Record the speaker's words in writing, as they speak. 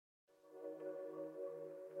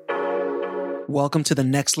Welcome to the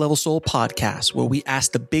Next Level Soul podcast, where we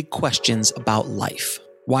ask the big questions about life.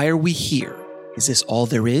 Why are we here? Is this all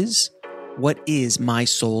there is? What is my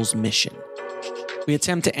soul's mission? We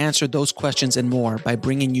attempt to answer those questions and more by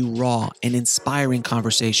bringing you raw and inspiring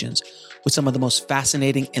conversations with some of the most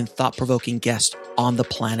fascinating and thought-provoking guests on the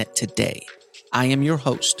planet today. I am your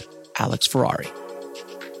host, Alex Ferrari.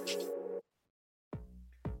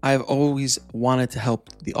 I've always wanted to help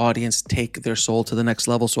the audience take their soul to the next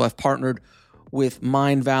level, so I've partnered with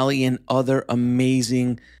Mind Valley and other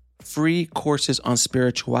amazing free courses on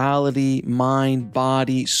spirituality, mind,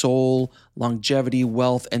 body, soul, longevity,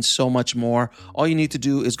 wealth, and so much more. All you need to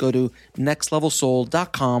do is go to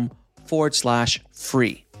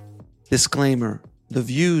nextlevelsoul.com/free. Disclaimer: the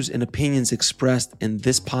views and opinions expressed in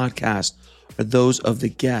this podcast are those of the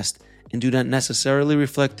guest and do not necessarily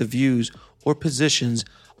reflect the views or positions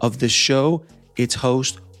of the show, its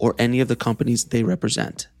host, or any of the companies they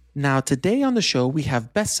represent. Now, today on the show, we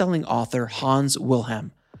have best-selling author Hans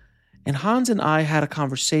Wilhelm. And Hans and I had a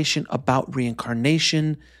conversation about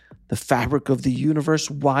reincarnation, the fabric of the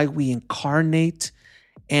universe, why we incarnate,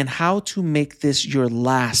 and how to make this your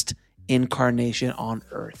last incarnation on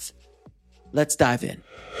Earth. Let's dive in.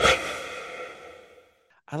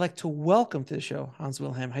 I'd like to welcome to the show Hans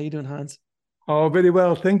Wilhelm. How you doing, Hans? Oh, very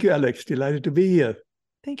well. Thank you, Alex. Delighted to be here.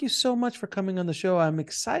 Thank you so much for coming on the show. I'm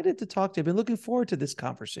excited to talk to you. I've been looking forward to this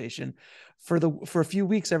conversation for a few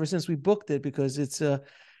weeks ever since we booked it, because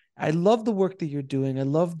I love the work that you're doing. I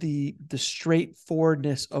love the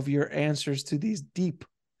straightforwardness of your answers to these deep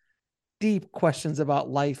questions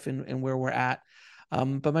about life and where we're at.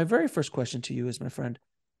 But my very first question to you is, my friend,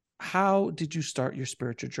 how did you start your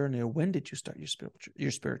spiritual journey, or when did you start your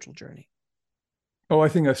spiritual journey? Oh, I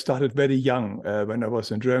think I started very young when I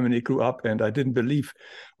was in Germany, grew up, and I didn't believe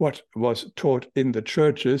what was taught in the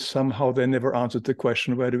churches. Somehow they never answered the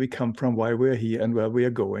question, where do we come from, why we're here, and where we are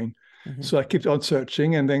going. Mm-hmm. So I kept on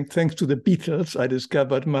searching, and then thanks to the Beatles, I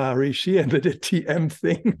discovered Maharishi and the TM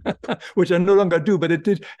thing, which I no longer do, but it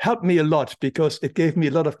did help me a lot because it gave me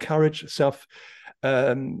a lot of courage,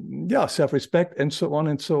 self-respect, and so on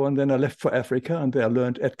and so on. Then I left for Africa, and there I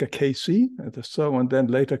learned Edgar Cayce, and so on. Then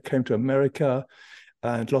later came to America,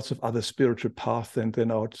 and lots of other spiritual paths. And then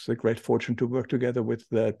it's a great fortune to work together with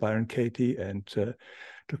Byron Katie and Dr.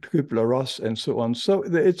 Kübler-Ross and so on. So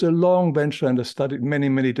it's a long venture, and I studied many,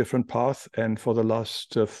 many different paths. And for the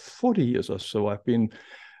last 40 years or so, I've been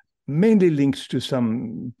mainly linked to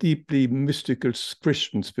some deeply mystical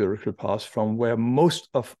Christian spiritual paths, from where most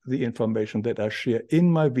of the information that I share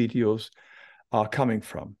in my videos are coming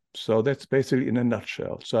from. So that's basically in a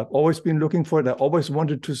nutshell. So I've always been looking for it. I always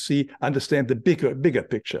wanted to understand the bigger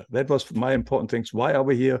picture. That was my important things. Why are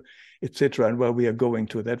we here, etc., and where we are going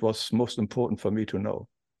to. That was most important for me to know.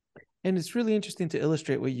 And it's really interesting to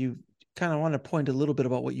illustrate what you kind of want to point a little bit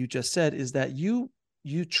about what you just said, is that you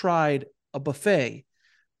tried a buffet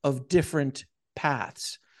of different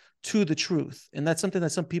paths to the truth. And that's something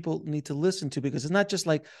that some people need to listen to, because it's not just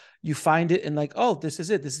like you find it and like, oh, this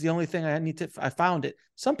is it. This is the only thing I found it.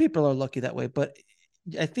 Some people are lucky that way, but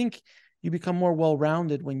I think you become more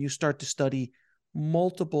well-rounded when you start to study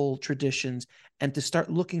multiple traditions and to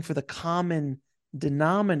start looking for the common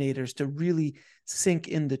denominators to really sink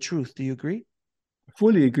in the truth. Do you agree?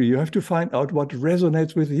 Fully agree. You have to find out what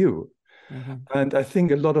resonates with you. Mm-hmm. And I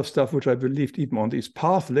think a lot of stuff which I believed even on this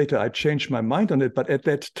path, later I changed my mind on it. But at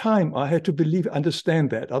that time, I had to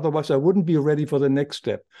understand that. Otherwise, I wouldn't be ready for the next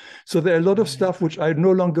step. So there are a lot of stuff which I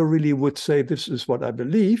no longer really would say this is what I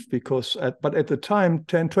believe, but at the time,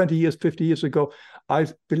 10, 20 years, 50 years ago, I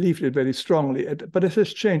believed it very strongly. But it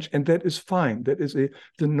has changed, and that is fine. That is the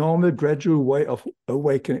normal, gradual way of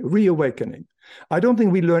reawakening. I don't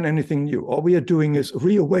think we learn anything new. All we are doing is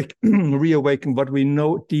reawaken what we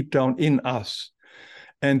know deep down in us.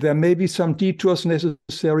 And there may be some detours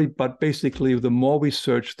necessary, but basically the more we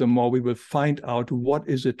search, the more we will find out what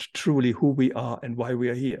is it truly who we are and why we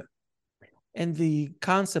are here. And the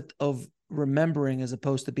concept of remembering as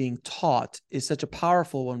opposed to being taught is such a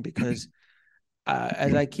powerful one, because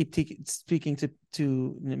as I keep speaking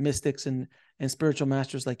to mystics and spiritual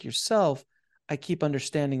masters like yourself, I keep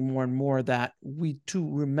understanding more and more that we too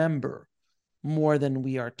remember more than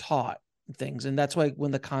we are taught things. And that's why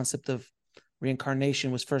when the concept of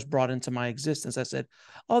reincarnation was first brought into my existence, I said,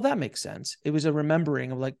 oh, that makes sense. It was a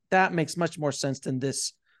remembering of like, that makes much more sense than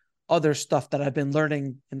this other stuff that I've been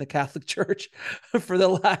learning in the Catholic Church for the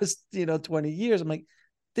last, 20 years. I'm like,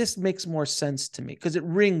 this makes more sense to me because it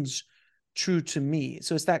rings true to me.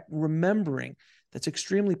 So it's that remembering that's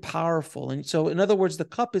extremely powerful. And so in other words, the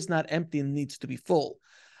cup is not empty and needs to be full.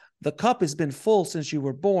 The cup has been full since you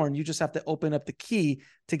were born. You just have to open up the key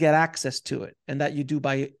to get access to it. And that you do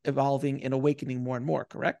by evolving and awakening more and more,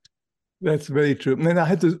 correct? That's very true. And I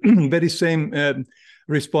had the very same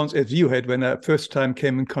response as you had when I first time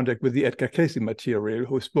came in contact with the Edgar Cayce material,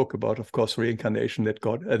 who spoke about, of course, reincarnation, that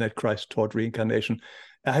God and that Christ taught reincarnation.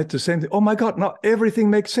 I had the same thing. Oh my God, now everything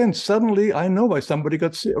makes sense. Suddenly I know why somebody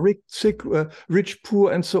got sick, rich,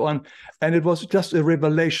 poor, and so on. And it was just a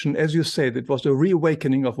revelation, as you said, it was a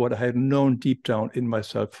reawakening of what I had known deep down in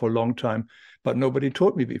myself for a long time, but nobody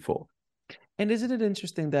taught me before. And isn't it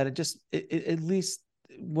interesting that at least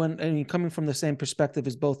when, I mean, coming from the same perspective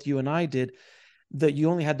as both you and I did, that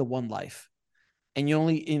you only had the one life, and you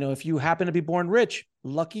only, if you happen to be born rich,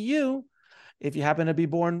 lucky you. If you happen to be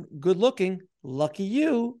born good looking, lucky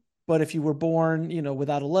you. But if you were born,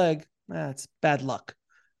 without a leg, that's bad luck.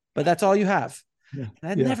 But that's all you have. Yeah.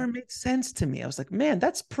 And that never made sense to me. I was like, man,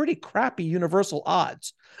 that's pretty crappy universal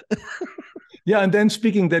odds. Yeah, and then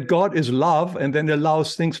speaking that God is love and then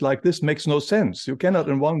allows things like this makes no sense. You cannot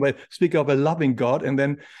in one way speak of a loving God and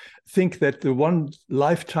then think that the one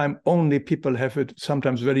lifetime only people have it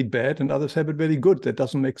sometimes very bad and others have it very good. That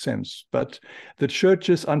doesn't make sense. But the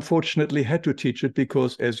churches unfortunately had to teach it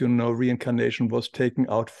because, as you know, reincarnation was taken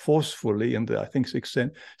out forcefully in the, I think,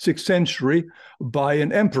 6th century by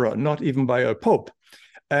an emperor, not even by a pope.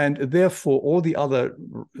 And therefore, all the other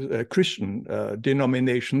Christian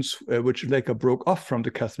denominations, which later broke off from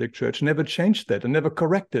the Catholic Church, never changed that and never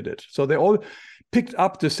corrected it. So they all picked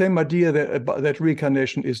up the same idea that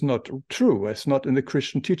reincarnation is not true. It's not in the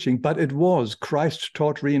Christian teaching, but it was. Christ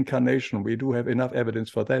taught reincarnation. We do have enough evidence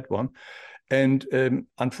for that one. And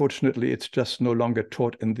unfortunately, it's just no longer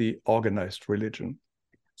taught in the organized religion.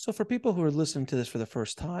 So for people who are listening to this for the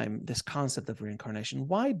first time, this concept of reincarnation,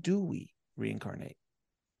 why do we reincarnate?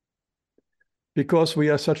 Because we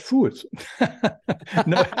are such fools.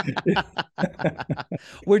 No.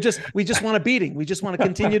 we just want a beating. We just want to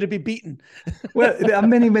continue to be beaten. Well, there are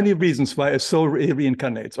many, many reasons why a soul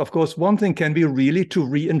reincarnates. Of course, one thing can be really to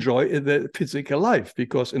re-enjoy the physical life,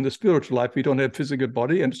 because in the spiritual life, we don't have physical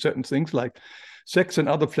body, and certain things like sex and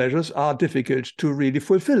other pleasures are difficult to really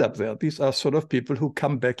fulfill up there. These are sort of people who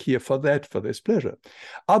come back here for this pleasure.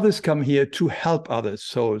 Others come here to help other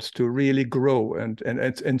souls to really grow and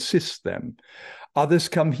assist them. Others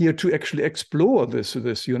come here to actually explore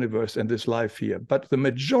this universe and this life here. But the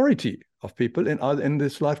majority of people in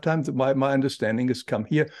this lifetime, my understanding is, come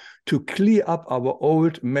here to clear up our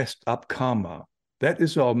old messed up karma. That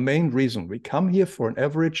is our main reason. We come here for an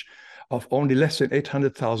average of only less than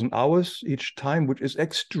 800,000 hours each time, which is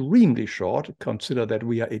extremely short. Consider that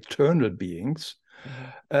we are eternal beings.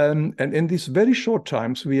 Mm-hmm. And in these very short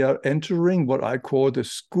times, we are entering what I call the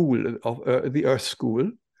school of the Earth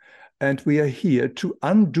School. And we are here to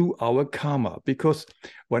undo our karma, because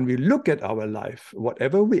when we look at our life,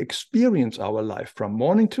 whatever we experience our life from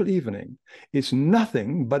morning till evening is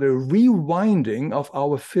nothing but a rewinding of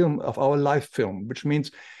our film, of our life film, which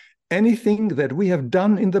means anything that we have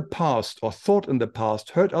done in the past or thought in the past,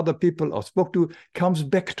 hurt other people or spoke to, comes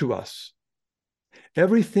back to us.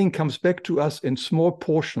 Everything comes back to us in small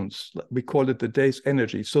portions. We call it the day's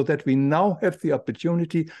energy, so that we now have the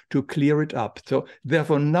opportunity to clear it up. So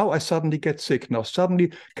therefore, now I suddenly get sick. Now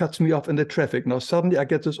suddenly cuts me off in the traffic. Now suddenly I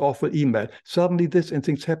get this awful email. Suddenly this and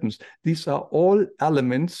things happens. These are all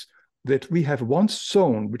elements that we have once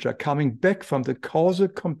sown, which are coming back from the causal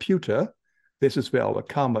computer. This is where our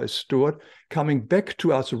karma is stored, coming back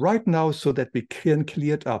to us right now so that we can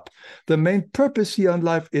clear it up. The main purpose here in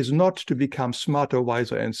life is not to become smarter,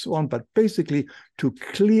 wiser, and so on, but basically to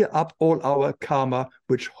clear up all our karma,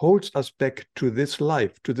 which holds us back to this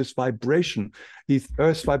life, to this vibration, this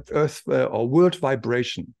earth or world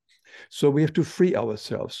vibration. So we have to free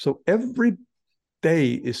ourselves. So every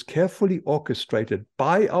day is carefully orchestrated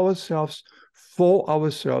by ourselves, for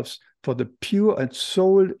ourselves, for the pure and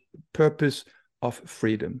sole purpose of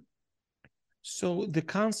freedom. So the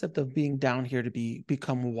concept of being down here to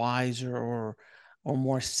become wiser or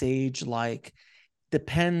more sage-like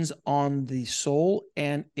depends on the soul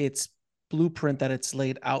and its blueprint that it's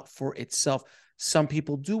laid out for itself. Some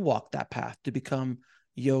people do walk that path to become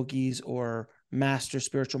yogis or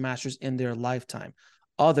spiritual masters in their lifetime.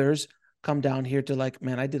 Others come down here to like,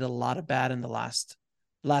 man, I did a lot of bad in the last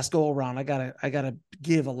go around. I gotta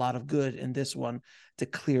give a lot of good in this one to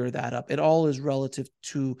clear that up. It all is relative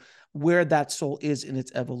to where that soul is in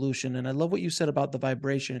its evolution. And I love what you said about the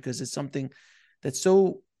vibration, because it's something that's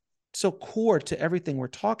so core to everything we're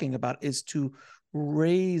talking about, is to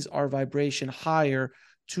raise our vibration higher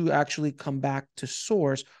to actually come back to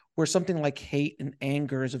source, where something like hate and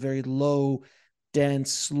anger is a very low,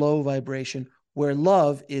 dense, slow vibration. where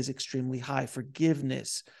love is extremely high.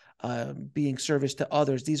 Forgiveness, being service to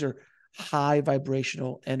others. These are high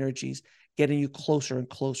vibrational energies, getting you closer and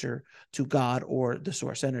closer to God or the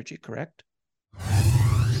source energy, correct?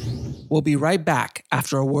 We'll be right back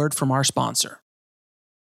after a word from our sponsor.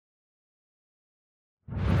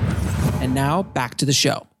 And now back to the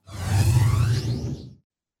show.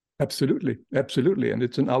 Absolutely. Absolutely. And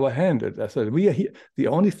it's in our hand. As I said, we are here. The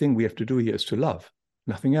only thing we have to do here is to love,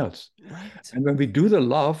 nothing else. Right. And when we do the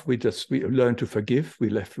love, we learn to forgive.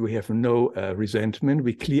 We have no resentment.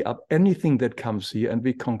 We clear up anything that comes here and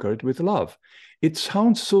we conquer it with love. It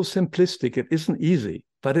sounds so simplistic. It isn't easy,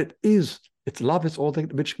 but it is. It's love is all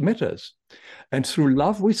that which matters. And through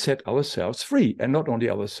love, we set ourselves free. And not only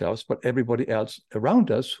ourselves, but everybody else around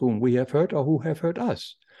us whom we have hurt or who have hurt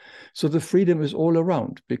us. So the freedom is all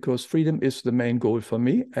around, because freedom is the main goal for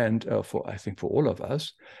me and I think for all of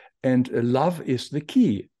us. And love is the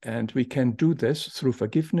key. And we can do this through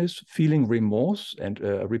forgiveness, feeling remorse and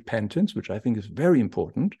repentance, which I think is very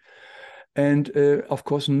important. And of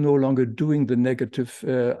course, no longer doing the negative,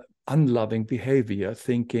 unloving behavior,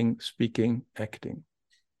 thinking, speaking, acting.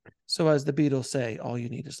 So as the Beatles say, all you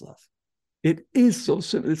need is love. It is so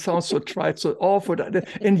simple. It sounds so trite, so awful.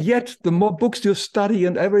 And yet, the more books you study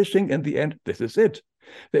and everything, in the end, this is it.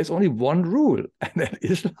 There's only one rule, and that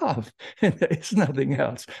is love. And there is nothing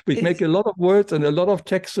else. We make a lot of words and a lot of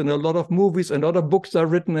texts and a lot of movies and a lot of books are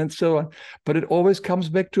written and so on. But it always comes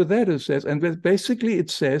back to that, it says. And basically it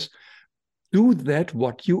says, do that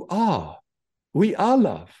what you are. We are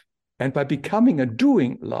love. And by becoming and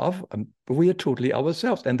doing love, we are totally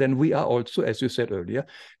ourselves. And then we are also, as you said earlier,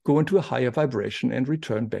 go into a higher vibration and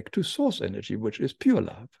return back to source energy, which is pure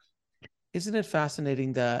love. Isn't it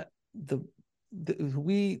fascinating that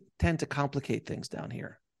we tend to complicate things down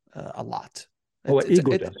here a lot? Our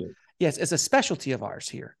ego does it. Yes, it's a specialty of ours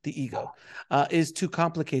here, the ego, is to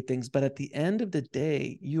complicate things. But at the end of the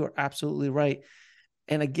day, you are absolutely right.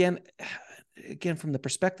 And again, from the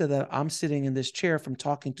perspective that I'm sitting in this chair, from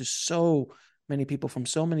talking to so many people from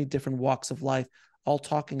so many different walks of life, all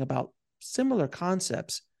talking about similar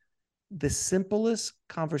concepts, the simplest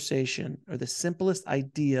conversation or the simplest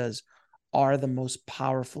ideas are the most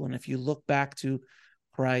powerful. And if you look back to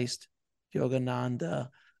Christ, Yogananda,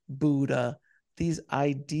 Buddha, these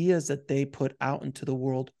ideas that they put out into the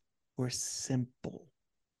world were simple,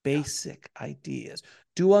 basic ideas.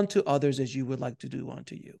 Do unto others as you would like to do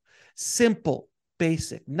unto you. Simple,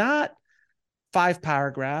 basic, not 5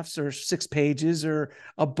 paragraphs or 6 pages or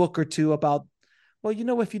a book or two about, well,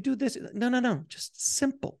 if you do this, no, just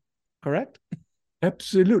simple, correct?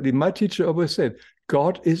 Absolutely. My teacher always said,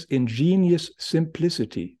 God is ingenious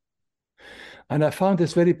simplicity. And I found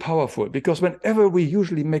this very powerful, because whenever we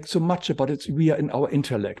usually make so much about it, we are in our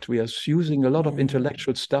intellect. We are using a lot of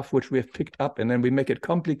intellectual stuff, which we have picked up, and then we make it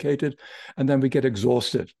complicated, and then we get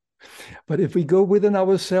exhausted. But if we go within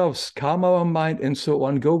ourselves, calm our mind and so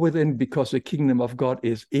on, go within, because the kingdom of God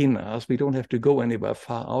is in us. We don't have to go anywhere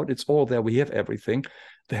far out. It's all there. We have everything.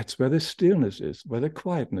 That's where the stillness is, where the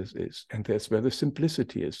quietness is. And that's where the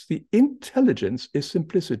simplicity is. The intelligence is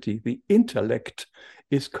simplicity. The intellect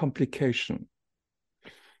is complication.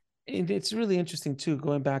 And it's really interesting too,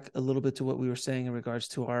 going back a little bit to what we were saying in regards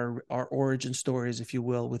to our origin stories, if you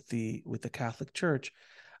will, with the Catholic Church.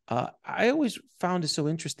 I always found it so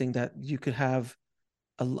interesting that you could have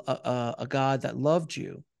a God that loved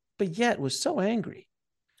you, but yet was so angry,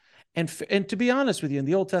 and to be honest with you, in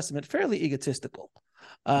the Old Testament, fairly egotistical.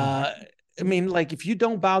 I mean, like, if you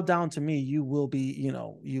don't bow down to me, you will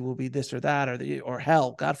be this or that, or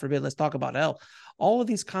hell. God forbid. Let's talk about hell. All of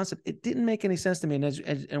these concepts, it didn't make any sense to me.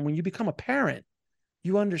 And when you become a parent,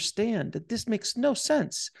 you understand that this makes no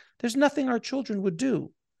sense. There's nothing our children would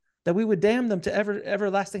do that we would damn them to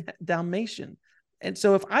everlasting damnation. And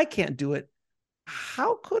so if I can't do it,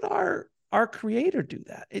 how could our creator do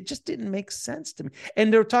that? It just didn't make sense to me.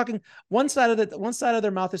 And they're talking, one side of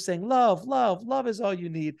their mouth is saying, love is all you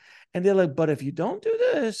need. And they're like, but if you don't do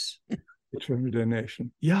this, eternal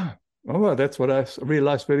damnation. Yeah. Oh, well, that's what I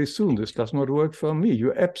realized very soon. This does not work for me.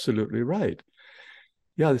 You're absolutely right.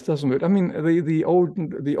 Yeah, this doesn't work. I mean, the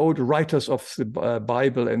old writers of the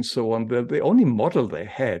Bible and so on, the only model they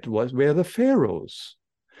had were the pharaohs.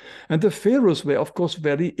 And the pharaohs were, of course,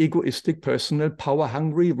 very egoistic, personal,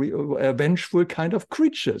 power-hungry, vengeful kind of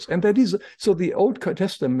creatures. And that is, so the Old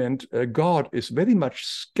Testament God is very much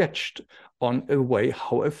sketched on a way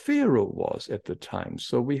how a pharaoh was at the time.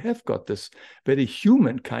 So we have got this very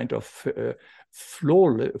human kind of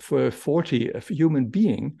faulty human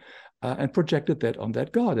being. and projected that on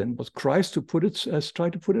that God. And it was Christ who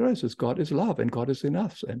tried to put it as God is love and God is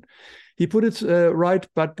enough. And he put it right,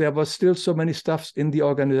 but there was still so many stuffs in the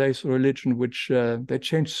organizational religion which they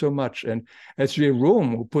changed so much. And as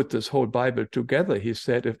Jerome, who put this whole Bible together, he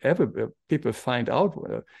said, if ever people find out,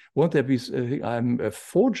 won't there be, I'm a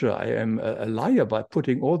forger, I am a liar by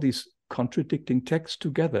putting all these contradicting texts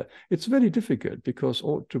together. It's very difficult because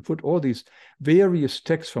to put all these various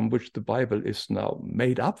texts from which the Bible is now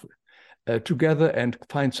made up together and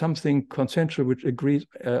find something consensual which agrees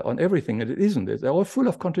on everything, and it isn't. They're all full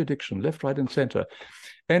of contradiction, left, right, and center.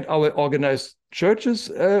 And our organized churches,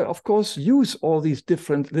 of course, use all these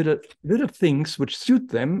different little things which suit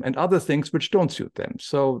them and other things which don't suit them.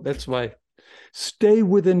 So that's why stay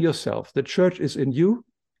within yourself. The church is in you.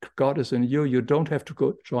 God is in you. You don't have to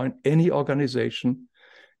go join any organization.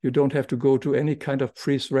 You don't have to go to any kind of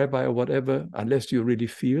priest, rabbi, or whatever, unless you really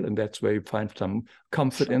feel, and that's where you find some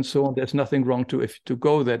comfort and so on. There's nothing wrong to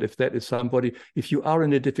go that if that is somebody, if you are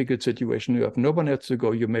in a difficult situation, you have no one else to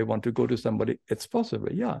go, you may want to go to somebody. It's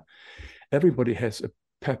possible, yeah. Everybody has a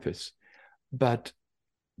purpose. But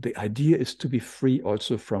the idea is to be free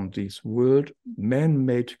also from these world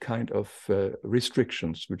man-made kind of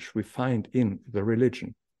restrictions, which we find in the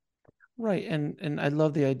religion. Right. And I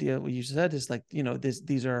love the idea what you said is like,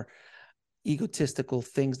 these are egotistical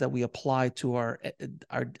things that we apply to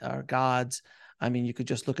our gods. I mean, you could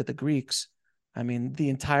just look at the Greeks. I mean, the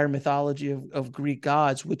entire mythology of Greek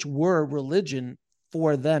gods, which were religion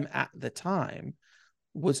for them at the time,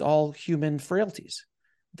 was all human frailties.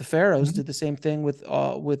 The pharaohs did the same thing with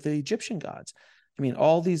the Egyptian gods. I mean,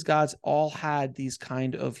 all these gods all had these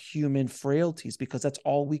kind of human frailties because that's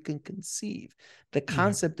all we can conceive. The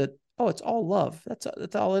concept that, oh, it's all love.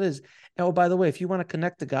 That's all it is. And, oh, by the way, if you want to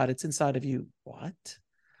connect to God, it's inside of you. What?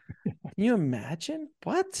 Can you imagine?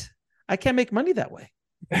 What? I can't make money that way.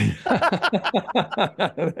 You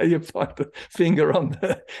point the finger on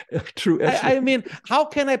the true essence. I mean, how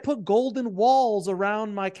can I put golden walls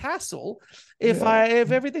around my castle if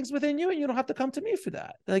everything's within you and you don't have to come to me for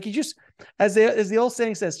that? Like, you just, as the old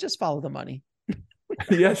saying says, just follow the money.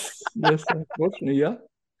 yes, unfortunately, yeah.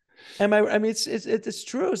 I mean, it's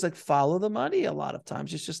true. It's like follow the money. A lot of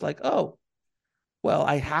times, it's just like, oh, well,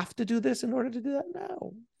 I have to do this in order to do that.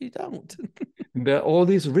 No, you don't. There are all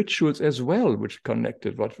these rituals as well, which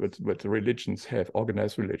connected what the religions have,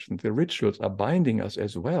 organized religions. The rituals are binding us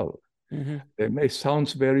as well. They may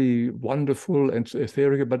sound very wonderful and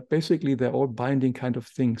ethereal, but basically they're all binding kind of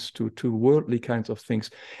things to worldly kinds of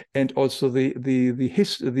things, and also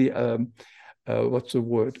what's the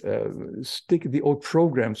word? Stick the old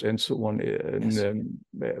programs and so on. And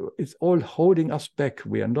it's all holding us back.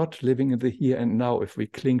 We are not living in the here and now if we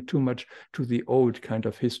cling too much to the old kind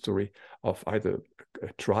of history of either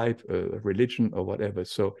a tribe, a religion, or whatever.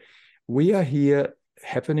 So we are here,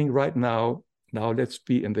 happening right now. Now let's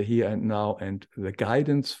be in the here and now, and the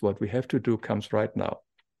guidance, what we have to do, comes right now.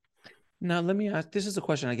 Now, let me ask, this is a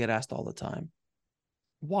question I get asked all the time.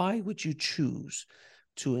 Why would you choose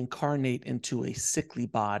to incarnate into a sickly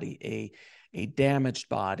body, a damaged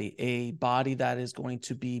body, a body that is going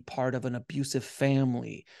to be part of an abusive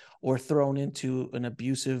family, or thrown into an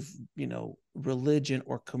abusive, religion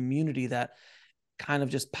or community that kind of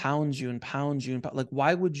just pounds you? Like,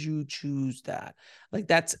 why would you choose that? Like,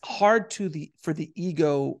 that's hard for the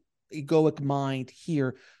egoic mind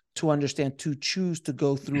here to understand, to choose to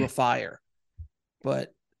go through a fire.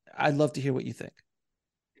 But I'd love to hear what you think.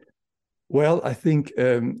 Well, I think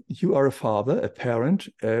you are a father, a parent.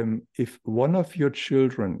 If one of your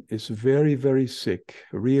children is very, very sick,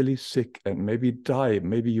 really sick, and maybe die,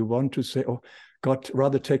 maybe you want to say, oh, God,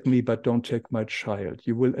 rather take me, but don't take my child.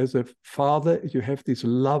 You will, as a father, you have this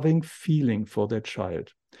loving feeling for that child.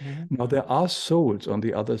 Now, there are souls on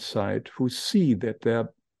the other side who see that their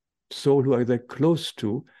soul, who are they close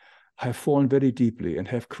to, have fallen very deeply and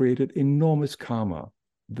have created enormous karma.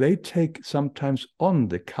 They take sometimes on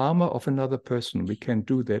the karma of another person. We can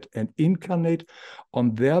do that and incarnate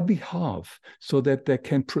on their behalf, so that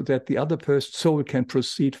that the other soul can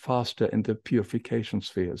proceed faster in the purification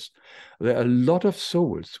spheres. There are a lot of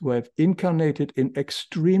souls who have incarnated in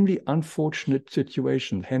extremely unfortunate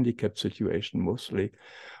situations, handicapped situations mostly,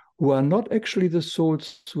 who are not actually the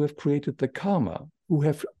souls who have created the karma, who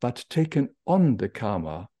have but taken on the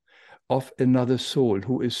karma of another soul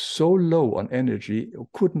who is so low on energy, who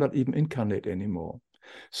could not even incarnate anymore.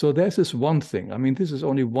 So there's this one thing. I mean, this is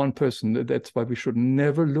only one person. That's why we should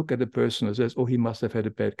never look at a person who says, oh, he must have had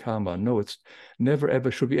a bad karma. No, it's never,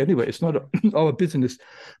 ever should be. Anyway, it's not our business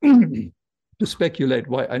to speculate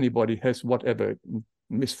why anybody has whatever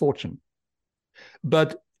misfortune.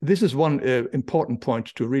 But this is one important point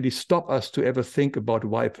to really stop us to ever think about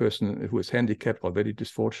why a person who is handicapped or very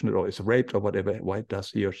disfortunate or is raped or whatever, why does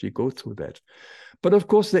he or she go through that? But of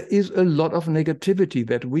course, there is a lot of negativity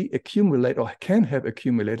that we accumulate or can have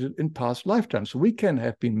accumulated in past lifetimes. We can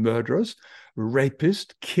have been murderers,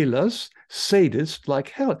 rapists, killers, sadists like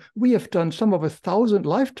hell. We have done some of 1,000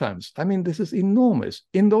 lifetimes. I mean, this is enormous.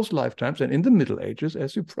 In those lifetimes and in the Middle Ages,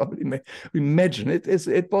 as you probably may imagine,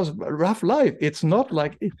 it was a rough life. It's not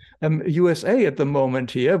like USA at the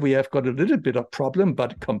moment here. We have got a little bit of problem,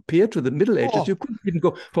 but compared to the Middle Ages, you couldn't even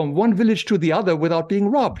go from one village to the other without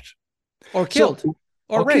being robbed. Or killed.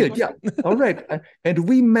 Or raped. Killed, yeah. All right. And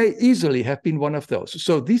we may easily have been one of those.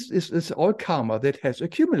 So this is all karma that has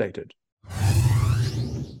accumulated.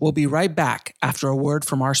 We'll be right back after a word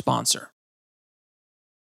from our sponsor.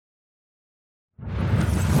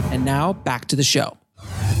 And now back to the show.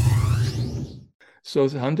 So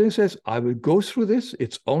the hunting says, I will go through this.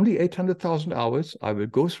 It's only 800,000 hours. I will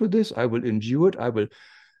go through this. I will endure it. I will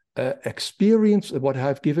experience what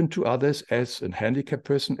I've given to others as a handicapped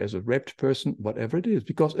person, as a raped person, whatever it is.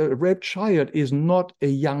 Because a raped child is not a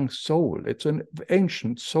young soul. It's an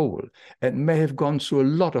ancient soul and may have gone through a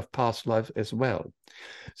lot of past lives as well.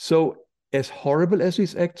 So as horrible as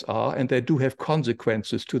these acts are, and they do have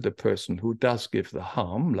consequences to the person who does give the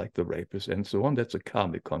harm, like the rapist and so on, that's a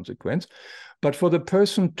karmic consequence. But for the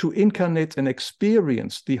person to incarnate and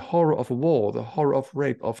experience the horror of war, the horror of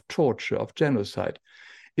rape, of torture, of genocide,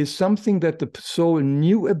 is something that the soul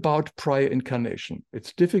knew about prior incarnation.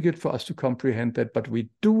 It's difficult for us to comprehend that, but we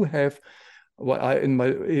do have, in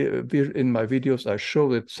my videos, I show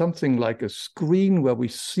that something like a screen where we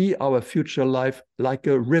see our future life like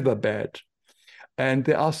a riverbed. And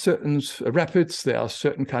there are certain rapids, there are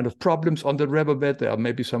certain kind of problems on the riverbed, there are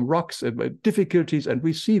maybe some rocks, difficulties, and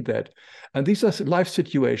we see that. And these are life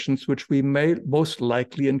situations which we may most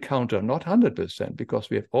likely encounter, not 100%, because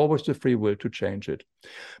we have always the free will to change it.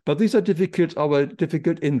 But these are difficult, our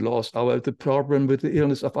difficult in-laws, the problem with the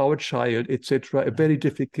illness of our child, etc. A very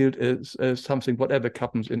difficult something, whatever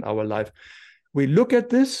happens in our life. We look at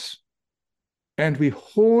this and we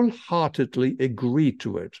wholeheartedly agree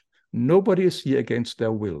to it. Nobody is here against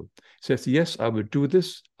their will. Says, yes, I will do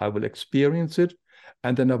this, I will experience it,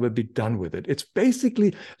 and then I will be done with it. It's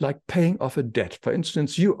basically like paying off a debt. For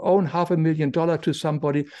instance, you own $500,000 to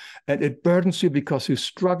somebody, and it burdens you because you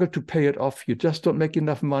struggle to pay it off. You just don't make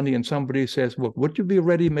enough money, and somebody says, well, would you be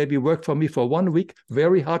ready, maybe work for me for 1 week,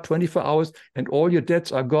 very hard, 24 hours, and all your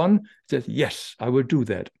debts are gone? Says, yes, I will do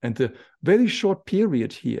that. And the very short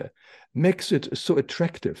period here makes it so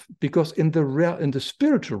attractive, because in the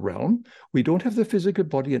spiritual realm, we don't have the physical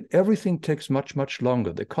body and everything takes much, much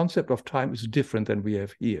longer. The concept of time is different than we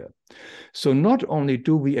have here. So not only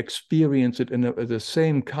do we experience it in the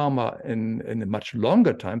same karma in a much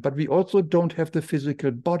longer time, but we also don't have the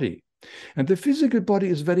physical body. And the physical body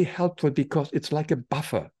is very helpful because it's like a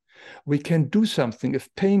buffer. We can do something. If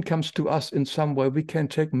pain comes to us in some way, we can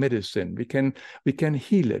take medicine. We can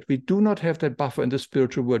heal it. We do not have that buffer in the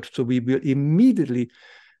spiritual world, so we will immediately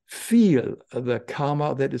feel the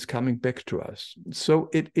karma that is coming back to us. So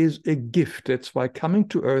it is a gift. That's why coming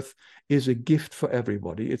to Earth is a gift for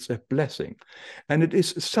everybody. It's a blessing. And it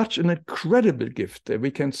is such an incredible gift that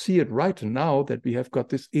we can see it right now that we have got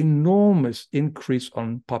this enormous increase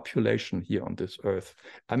on population here on this Earth.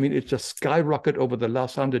 I mean, it just skyrocketed over the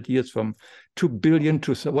last 100 years from 2 billion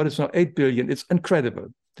to what is now 8 billion. It's incredible.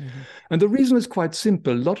 Mm-hmm. And the reason is quite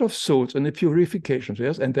simple. A lot of souls in the purification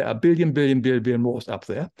spheres, and there are billion more up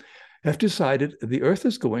there, have decided the Earth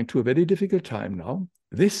is going to a very difficult time now.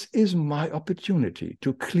 This is my opportunity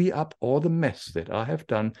to clear up all the mess that I have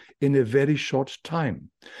done in a very short time.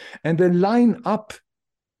 And they line up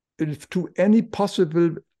to any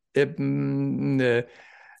possible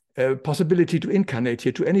possibility to incarnate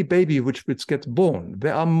here, to any baby which gets born.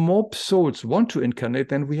 There are more souls want to incarnate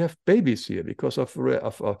than we have babies here because of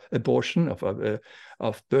abortion,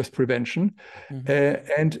 of birth prevention.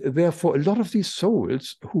 Mm-hmm. And therefore, a lot of these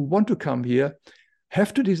souls who want to come here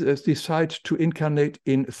have to decide to incarnate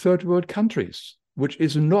in third world countries, which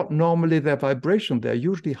is not normally their vibration. They're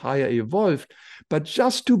usually higher evolved. But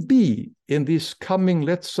just to be in these coming,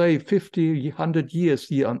 let's say, 50, 100 years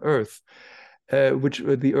here on Earth, which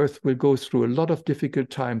the Earth will go through a lot of difficult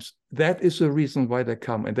times. That is the reason why they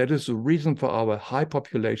come. And that is the reason for our high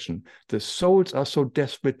population. The souls are so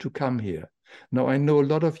desperate to come here. Now, I know a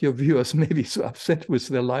lot of your viewers may be so upset with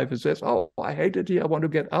their life and says, oh, I hate it here, I want to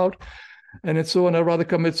get out. And so on, I'd rather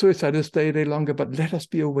commit suicide and stay a day longer. But let us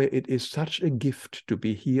be aware, it is such a gift to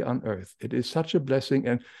be here on Earth. It is such a blessing.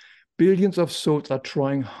 And billions of souls are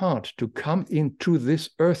trying hard to come into this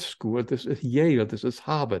earth school. This is Yale, this is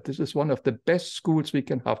Harvard, this is one of the best schools we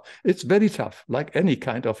can have. It's very tough, like any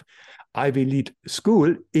kind of Ivy League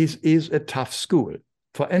school is a tough school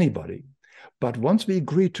for anybody. But once we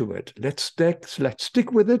agree to it, let's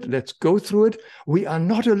stick with it. Let's go through it. We are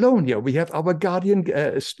not alone here. We have our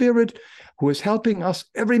guardian spirit who is helping us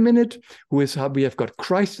every minute. We have got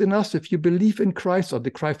Christ in us. If you believe in Christ, or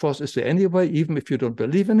the Christ force is there anyway, even if you don't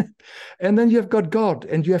believe in it. And then you have got God,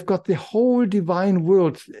 and you have got the whole divine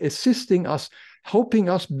world assisting us, helping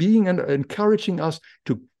us, being and encouraging us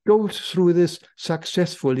to go through this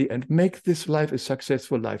successfully and make this life a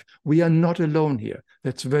successful life. We are not alone here.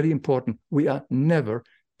 That's very important. We are never,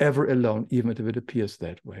 ever alone, even if it appears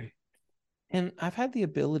that way. And I've had the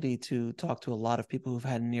ability to talk to a lot of people who've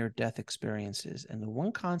had near-death experiences. And the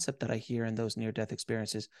one concept that I hear in those near-death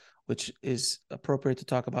experiences, which is appropriate to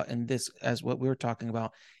talk about in this as what we're talking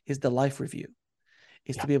about, is the life review,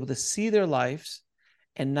 is to be able to see their lives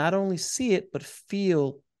and not only see it, but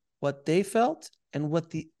feel what they felt and what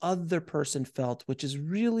the other person felt, which is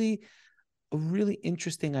really a really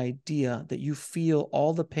interesting idea, that you feel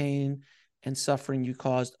all the pain and suffering you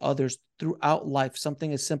caused others throughout life,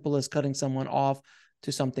 something as simple as cutting someone off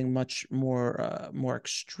to something much more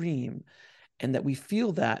extreme, and that we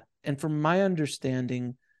feel that. And from my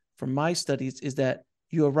understanding, from my studies, is that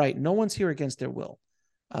you are right. No one's here against their will.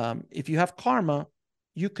 If you have karma,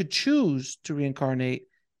 you could choose to reincarnate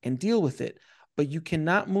and deal with it, but you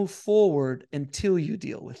cannot move forward until you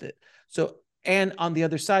deal with it. So, and on the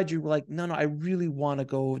other side, you're like, no, I really want to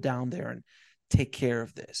go down there and take care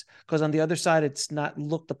of this. Because on the other side, it's not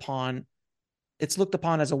looked upon. It's looked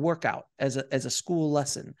upon as a workout, as a school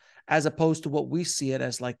lesson, as opposed to what we see it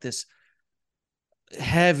as, like this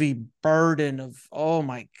heavy burden of, oh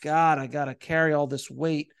my God, I got to carry all this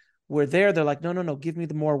weight. Where they're like, no, give me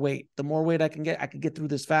the more weight. The more weight I can get through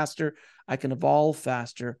this faster. I can evolve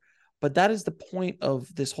faster. But that is the point of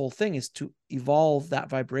this whole thing, is to evolve that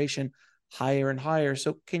vibration higher and higher.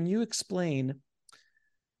 So can you explain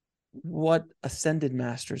what ascended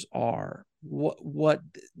masters are? What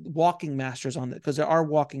walking masters on the, because there are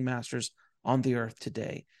walking masters on the earth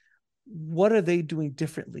today. What are they doing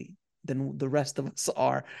differently than the rest of us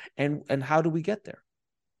are? And how do we get there?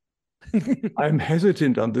 I'm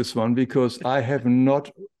hesitant on this one because I have not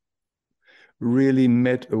really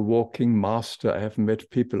met a walking master. I have met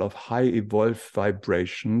people of high evolved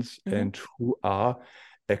vibrations and who are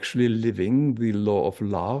actually living the law of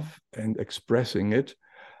love and expressing it.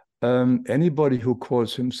 Anybody who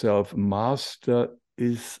calls himself master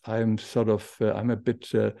is, I'm a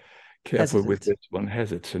bit careful with this one,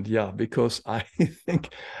 hesitant. Yeah, because I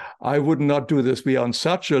think I would not do this. We are on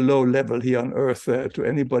such a low level here on earth to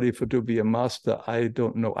anybody to be a master. I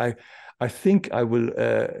don't know. I think I will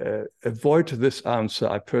avoid this answer.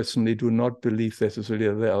 I personally do not believe necessarily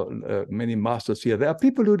there are many masters here. There are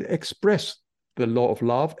people who express the law of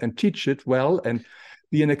love and teach it well and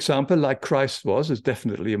be an example, like Christ is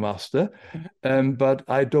definitely a master. But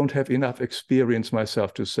I don't have enough experience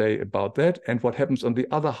myself to say about that. And what happens on the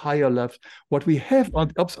other higher levels, what we have on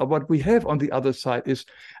the other side is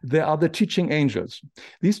there are the teaching angels.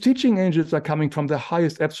 These teaching angels are coming from the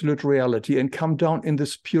highest absolute reality and come down in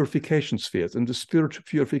this purification spheres, in the spiritual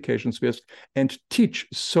purification spheres, and teach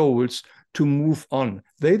souls to move on.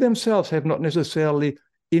 They themselves have not necessarily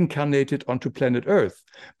incarnated onto planet Earth,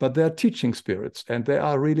 but they're teaching spirits and they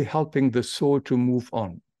are really helping the soul to move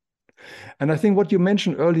on. And I think what you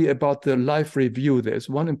mentioned earlier about the life review, there's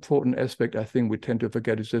one important aspect I think we tend to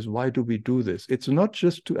forget. It says, why do we do this? It's not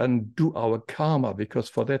just to undo our karma, because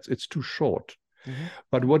for that it's too short.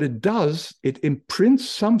 But what it does, it imprints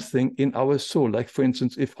something in our soul. Like, for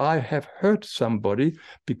instance, if I have hurt somebody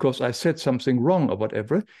because I said something wrong or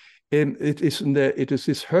whatever, it is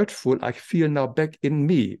this hurtful I feel now back in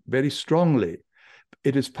me very strongly.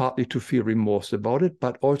 It is partly to feel remorse about it,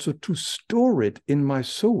 but also to store it in my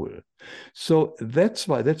soul. So that's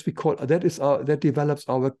why that develops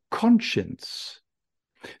our conscience.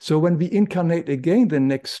 So when we incarnate again the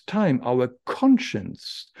next time, our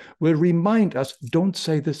conscience will remind us, don't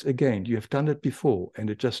say this again. You have done it before and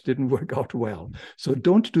it just didn't work out well. So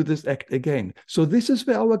don't do this act again. So this is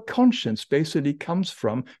where our conscience basically comes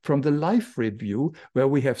from the life review, where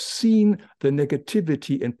we have seen the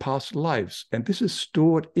negativity in past lives. And this is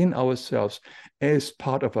stored in ourselves as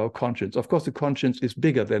part of our conscience. Of course, the conscience is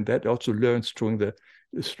bigger than that. It also learns through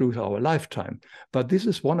our lifetime. But this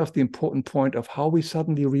is one of the important points of how we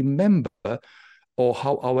suddenly remember, or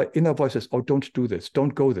how our inner voice says, oh, don't do this,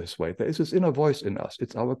 don't go this way. There is this inner voice in us.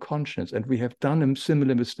 It's our conscience. And we have done a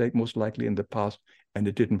similar mistake most likely in the past, and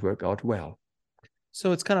it didn't work out well.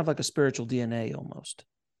 So it's kind of like a spiritual DNA almost.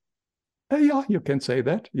 Yeah, you can say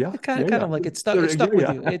that. Yeah, It kind yeah, of, kind yeah. of like it's stuck with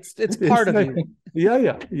you. It's part of you. Yeah,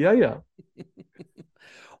 yeah, yeah, yeah.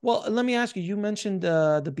 Well, let me ask you. You mentioned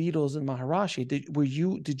the Beatles and Maharishi.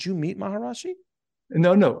 Did you meet Maharishi?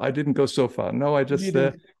 No, no, I didn't go so far. No, You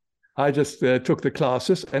didn't. I just took the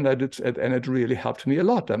classes, and and it really helped me a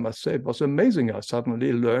lot. I must say, it was amazing. I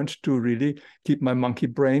suddenly learned to really keep my monkey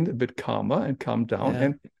brain a bit calmer and calm down, Yeah.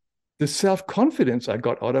 and the self-confidence I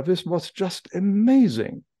got out of this was just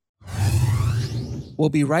amazing. We'll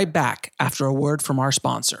be right back after a word from our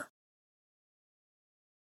sponsor.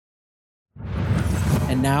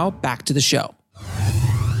 And now back to the show.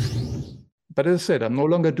 But as I said, I'm no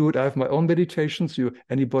longer doing it. I have my own meditations.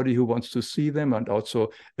 Anybody who wants to see them, and also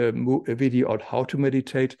a video on how to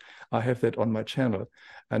meditate, I have that on my channel.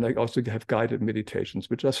 And I also have guided meditations,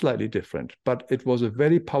 which are slightly different. But it was a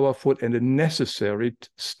very powerful and a necessary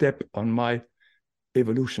step on my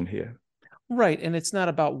evolution here. Right. And it's not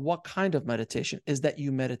about what kind of meditation, is that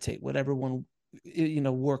you meditate. Whatever one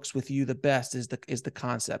works with you the best is the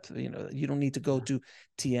concept. You don't need to go to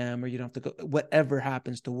TM, or you don't have to go, whatever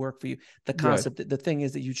happens to work for you. The concept, right. The thing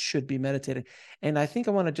is that you should be meditating. And I think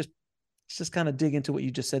I want to just kind of dig into what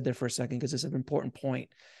you just said there for a second, because it's an important point,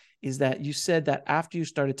 is that you said that after you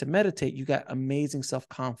started to meditate, you got amazing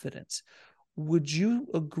self-confidence. Would you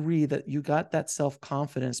agree that you got that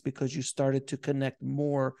self-confidence because you started to connect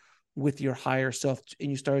more with your higher self, and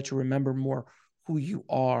you started to remember more who you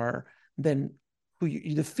are, than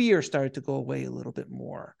the fear started to go away a little bit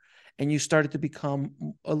more, and you started to become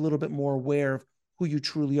a little bit more aware of who you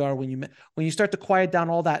truly are? When you start to quiet down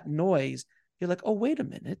all that noise, you're like, oh, wait a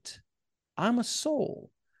minute, I'm a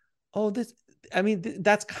soul. Oh,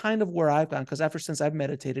 that's kind of where I've gone, because since I've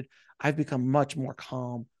meditated, I've become much more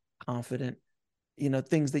calm, confident.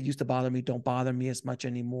 Things that used to bother me don't bother me as much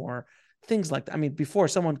anymore. Things like that. I mean, before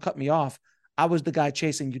someone cut me off, I was the guy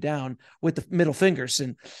chasing you down with the middle fingers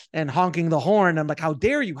and honking the horn. I'm like, how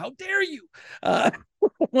dare you? How dare you?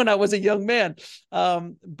 When I was a young man.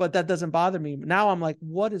 But that doesn't bother me. Now I'm like,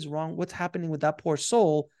 what is wrong? What's happening with that poor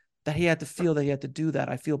soul that he had to feel that he had to do that?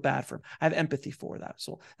 I feel bad for him. I have empathy for that.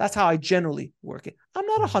 So that's how I generally work it. I'm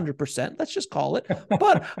not 100%, let's just call it,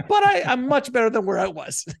 but I'm much better than where I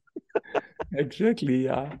was. Exactly.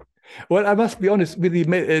 Yeah. Well, I must be honest, with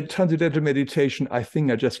the transcendental meditation, I think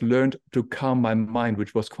I just learned to calm my mind,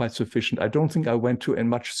 which was quite sufficient. I don't think I went to a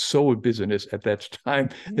much soul business at that time.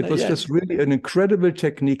 It was just really an incredible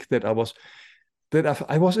technique that I was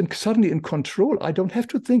suddenly in control. I don't have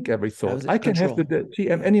to think every thought. I can have the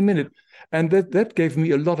TM any minute. And that gave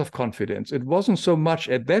me a lot of confidence. It wasn't so much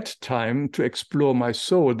at that time to explore my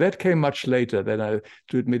soul. That came much later. Then I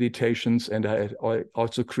did meditations, and I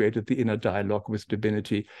also created the inner dialogue with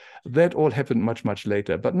divinity. That all happened much, much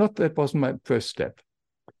later, but that wasn't my first step.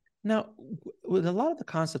 Now, with a lot of the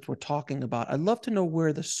concepts we're talking about, I'd love to know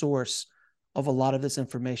where the source of a lot of this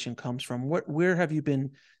information comes from. Where have you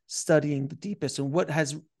been studying the deepest, and what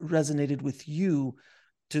has resonated with you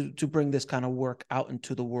to bring this kind of work out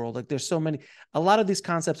into the world? Like, there's so many, a lot of these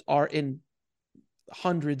concepts are in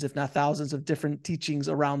hundreds, if not thousands, of different teachings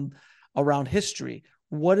around history.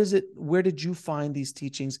 What is it? Where did you find these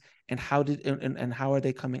teachings, and how are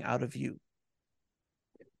they coming out of you?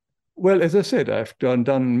 Well, as I said, I've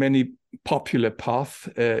done many popular paths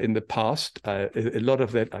in the past. A lot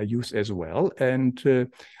of that I use as well. And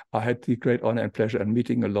I had the great honor and pleasure in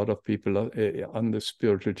meeting a lot of people on the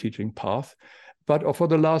spiritual teaching path. But for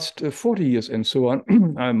the last 40 years and so on,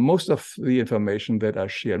 most of the information that I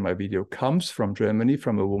share in my video comes from Germany,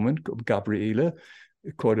 from a woman, Gabriele,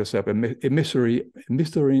 called herself a mystery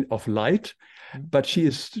of light. But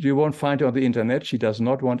you won't find her on the internet. She does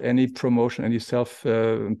not want any promotion, any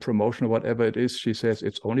self-promotion or whatever it is. She says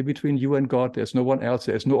it's only between you and God. There's no one else.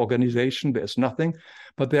 There's no organization. There's nothing.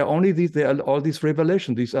 But there are all these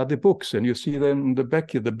revelations. These are the books. And you see them in the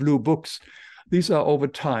back here, the blue books. These are over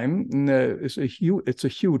time. It's a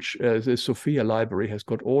huge, the Sophia Library has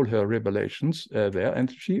got all her revelations there. And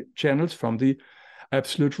she channels from the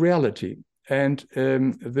absolute reality. And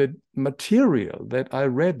the material that I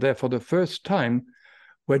read there for the first time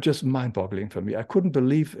were just mind-boggling for me. I couldn't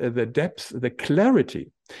believe the depth, the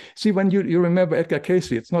clarity. See, when you remember Edgar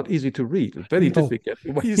Cayce, it's not easy to read. It's very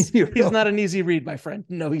difficult. He's not an easy read, my friend.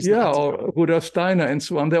 No, he's not. Yeah, or Rudolf Steiner and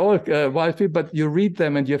so on. They're all wild people, but you read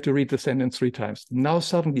them and you have to read the sentence 3 times. Now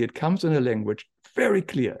suddenly it comes in a language very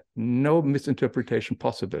clear, no misinterpretation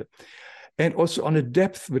possible. And also on a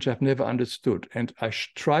depth which I've never understood. And I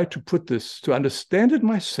try to put this, to understand it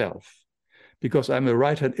myself, because I'm a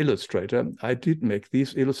writer and illustrator, I did make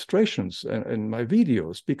these illustrations in my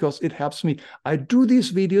videos because it helps me. I do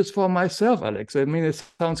these videos for myself, Alex. I mean, it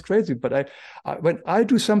sounds crazy, but when I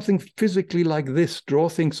do something physically like this, draw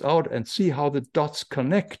things out and see how the dots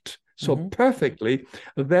connect so perfectly,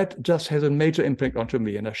 that just has a major impact onto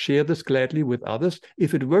me. And I share this gladly with others.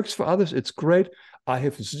 If it works for others, it's great. I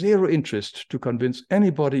have zero interest to convince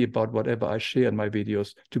anybody about whatever I share in my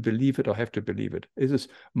videos to believe it or have to believe it. It is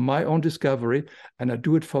my own discovery, and I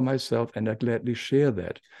do it for myself, and I gladly share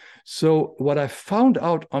that. So what I found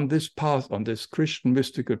out on this path, on this Christian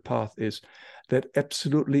mystical path, is that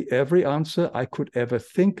absolutely every answer I could ever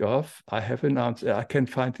think of, I have an answer, I can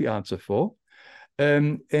find the answer for.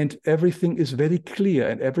 And everything is very clear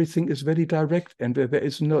and everything is very direct, and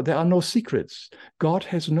there are no secrets. God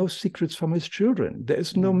has no secrets from his children. There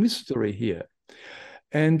is no mystery here.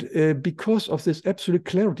 And because of this absolute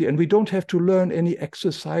clarity, and we don't have to learn any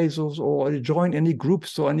exercises or join any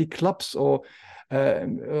groups or any clubs or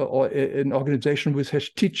an organization which has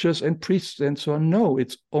teachers and priests and so on. No,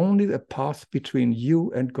 it's only a path between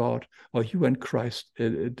you and God, or you and Christ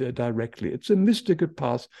directly. It's a mystical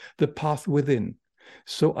path, the path within.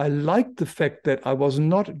 So I liked the fact that I was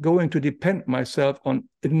not going to depend myself on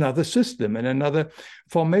another system and another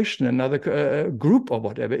formation, another group or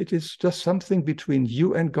whatever. It is just something between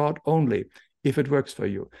you and God only, if it works for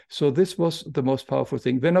you. So this was the most powerful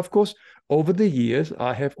thing. Then, of course, over the years,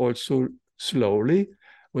 I have also slowly,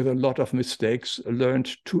 with a lot of mistakes, learned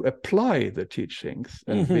to apply the teachings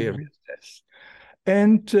and various tests.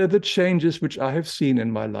 And the changes which I have seen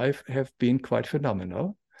in my life have been quite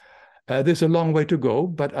phenomenal. There's a long way to go,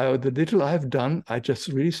 but the little I've done, I just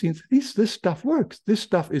really seen this stuff works. This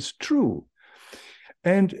stuff is true.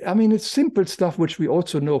 And I mean, it's simple stuff which we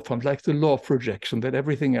also know from, like the law of projection, that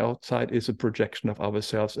everything outside is a projection of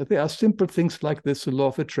ourselves. There are simple things like this, the law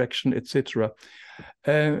of attraction, etc.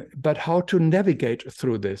 But how to navigate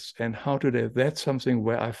through this and how to do that's something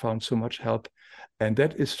where I found so much help. And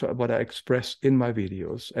that is what I express in my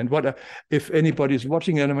videos. And if anybody is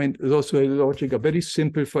watching, and I mean, those who are watching are very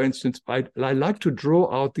simple. For instance, I like to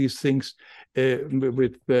draw out these things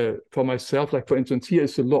for myself. Like, for instance, here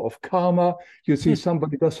is the law of karma. You see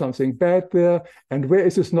somebody does something bad there. And where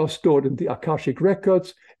is this now stored? In the Akashic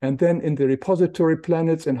records, and then in the repository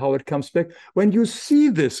planets, and how it comes back. When you see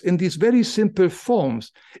this in these very simple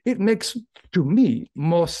forms, it makes, to me,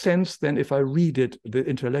 more sense than if I read it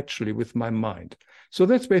intellectually with my mind. So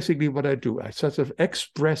that's basically what I do. I sort of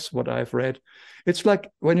express what I've read. It's like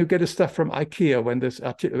when you get a stuff from IKEA, when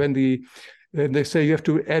they say you have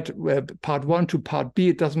to add part 1 to part B,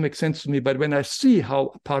 it doesn't make sense to me. But when I see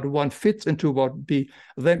how part 1 fits into part B,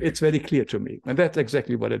 then it's very clear to me. And that's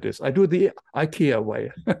exactly what it is. I do the IKEA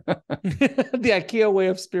way. The IKEA way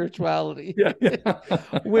of spirituality,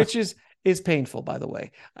 which is painful, by the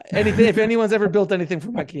way. If anyone's ever built anything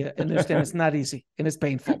from IKEA, understand it's not easy and it's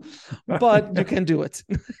painful, but you can do it.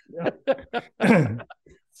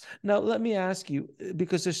 Now, let me ask you,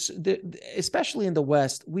 because especially in the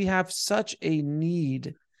West, we have such a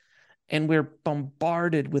need, and we're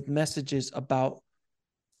bombarded with messages about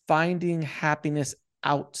finding happiness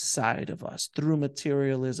outside of us through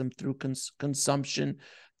materialism, through consumption,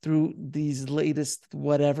 through these latest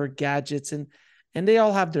whatever gadgets, and they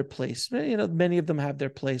all have their place. You know, many of them have their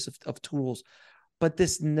place of tools, but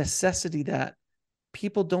this necessity that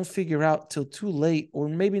people don't figure out till too late, or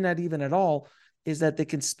maybe not even at all, is that they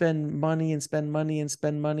can spend money and spend money and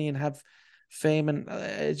spend money and have fame. And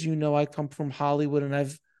as you know, I come from Hollywood and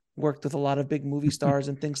I've worked with a lot of big movie stars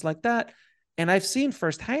and things like that. And I've seen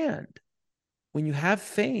firsthand, when you have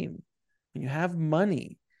fame, when you have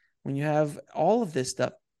money, when you have all of this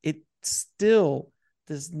stuff, it still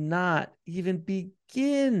does not even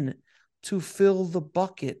begin to fill the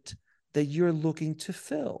bucket that you're looking to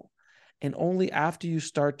fill. And only after you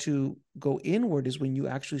start to go inward is when you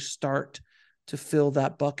actually start to fill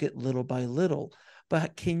that bucket little by little.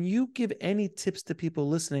 But can you give any tips to people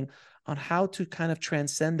listening on how to kind of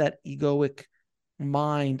transcend that egoic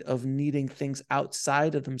mind of needing things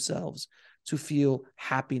outside of themselves to feel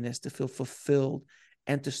happiness, to feel fulfilled,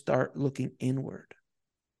 and to start looking inward?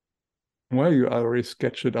 Well, you already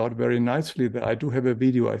sketched it out very nicely. I do have a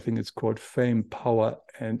video, I think it's called Fame, Power,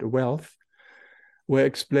 and Wealth, where I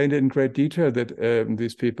explained it in great detail that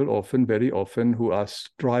these people very often, who are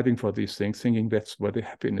striving for these things, thinking that's where the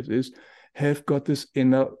happiness is, have got this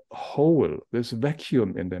inner hole, this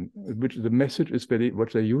vacuum in them, which the message is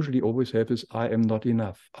what they usually always have is, I am not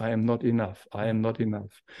enough, I am not enough, I am not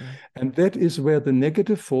enough. Right. And that is where the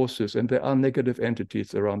negative forces, and there are negative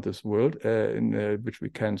entities around this world, which we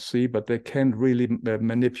can't see, but they can really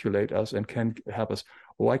manipulate us and can help us.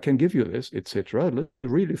 Oh, I can give you this, etc.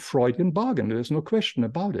 Really Freudian bargain. There's no question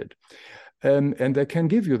about it. And they can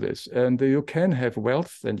give you this, and you can have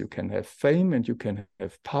wealth, and you can have fame, and you can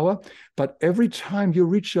have power. But every time you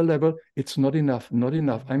reach a level, it's not enough, not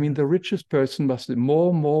enough. I mean, the richest person must do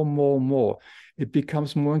more, more, more, more. It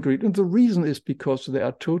becomes more and great. And the reason is because they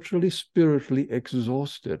are totally spiritually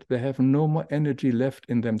exhausted. They have no more energy left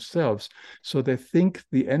in themselves. So they think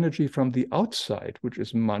the energy from the outside, which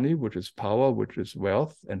is money, which is power, which is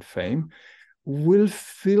wealth and fame, will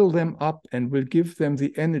fill them up and will give them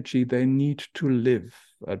the energy they need to live.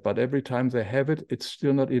 But every time they have it, it's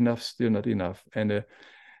still not enough, still not enough. And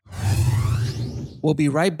we'll be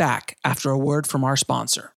right back after a word from our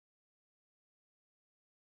sponsor.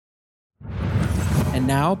 And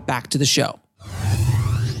now back to the show.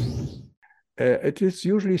 It is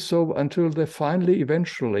usually so until they finally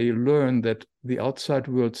eventually learn that the outside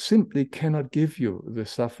world simply cannot give you the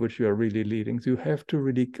stuff which you are really leading. You have to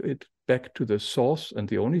really get back to the source, and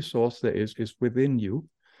the only source there is within you,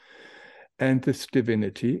 and this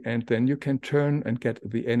divinity, and then you can turn and get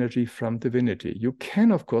the energy from divinity. You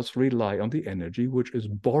can, of course, rely on the energy which is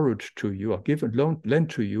borrowed to you or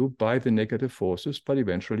lent to you by the negative forces, but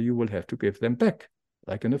eventually you will have to give them back.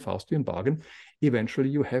 Like in a Faustian bargain, eventually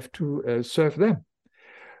you have to serve them.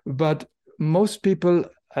 But most people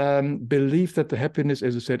believe that the happiness,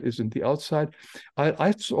 as I said, is in the outside.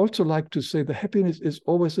 I also like to say the happiness is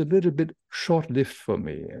always a little bit short-lived for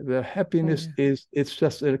me. The happiness it's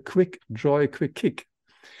just a quick joy, quick kick.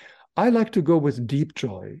 I like to go with deep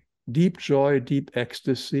joy, deep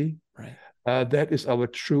ecstasy. Right. That is our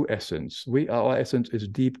true essence. Our essence is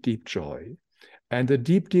deep, deep joy. And the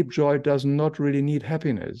deep, deep joy does not really need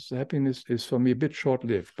happiness. Happiness is, for me, a bit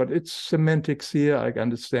short-lived. But it's semantics here. I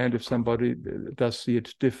understand if somebody does see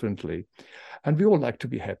it differently. And we all like to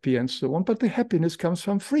be happy and so on. But the happiness comes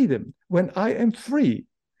from freedom. When I am free,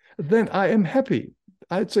 then I am happy.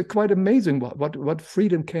 It's quite amazing what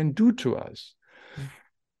freedom can do to us.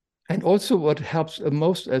 And also what helps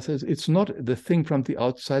most is it's not the thing from the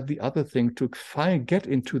outside, the other thing to get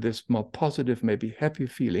into this more positive, maybe happy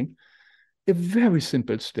feeling. A very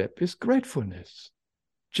simple step is gratefulness.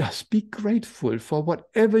 Just be grateful for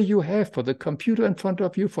whatever you have, for the computer in front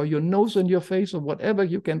of you, for your nose on your face, or whatever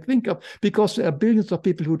you can think of, because there are billions of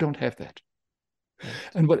people who don't have that. Right.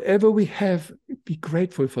 And whatever we have, be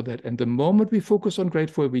grateful for that. And the moment we focus on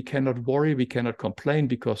grateful, we cannot worry, we cannot complain,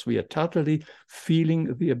 because we are totally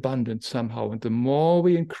feeling the abundance somehow. And the more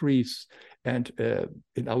we increase and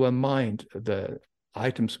in our mind, the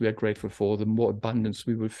items we are grateful for, the more abundance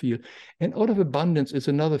we will feel. And out of abundance is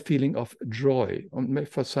another feeling of joy.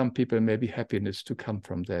 For some people, maybe happiness to come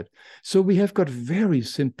from that. So we have got very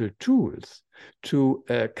simple tools to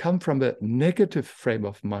come from a negative frame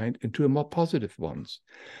of mind into a more positive ones.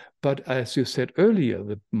 But as you said earlier,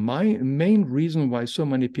 the main reason why so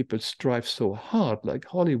many people strive so hard, like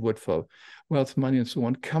Hollywood, for wealth, money, and so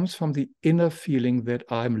on, comes from the inner feeling that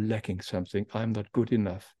I'm lacking something, I'm not good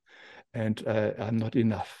enough. And I'm not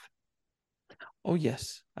enough. Oh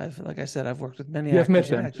yes, like I said, I've worked with many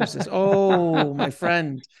actors and actresses. Oh, my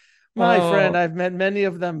friend. I've met many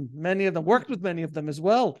of them. Worked with many of them as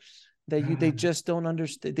well. They just don't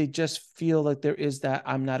understand. They just feel like there is that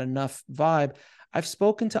I'm not enough vibe. I've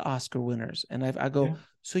spoken to Oscar winners, and I go,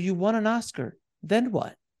 so you won an Oscar, then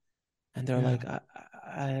what? And they're like,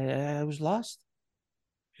 I was lost.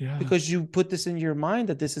 Yeah. Because you put this in your mind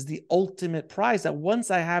that this is the ultimate prize, that once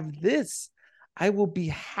I have this, I will be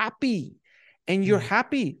happy. And you're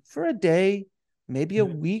happy for a day, maybe a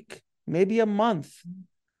week, maybe a month.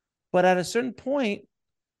 But at a certain point,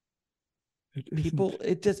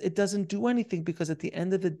 it doesn't do anything, because at the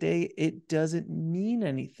end of the day, it doesn't mean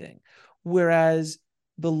anything. Whereas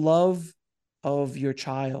the love of your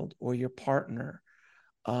child or your partner,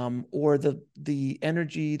 or the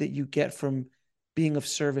energy that you get from being of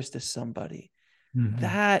service to somebody,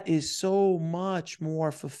 that is so much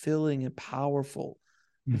more fulfilling and powerful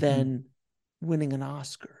than winning an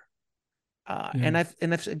Oscar. And I've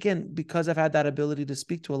again, because I've had that ability to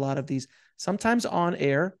speak to a lot of these, sometimes on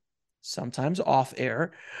air, sometimes off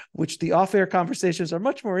air, which the off air conversations are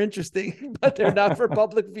much more interesting, but they're not for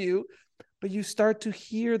public view. But you start to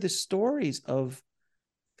hear the stories of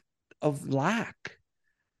lack.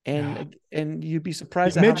 And you'd be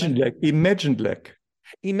surprised imagined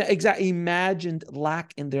imagined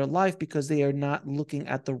lack in their life, because they are not looking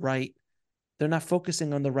at the right They're not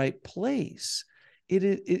focusing on the right place.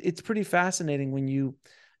 It's pretty fascinating when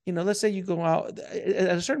let's say you go out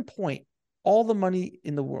at a certain point, all the money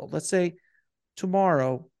in the world, let's say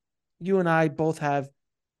tomorrow, you and I both have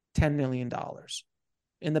 $10 million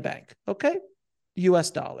in the bank. Okay.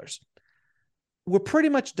 US dollars. We're pretty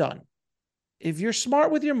much done. If you're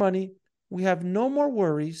smart with your money, we have no more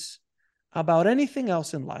worries about anything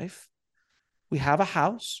else in life. We have a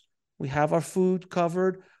house. We have our food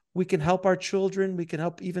covered. We can help our children. We can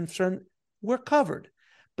help even friends. We're covered.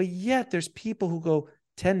 But yet there's people who go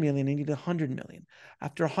 10 million, I need 100 million.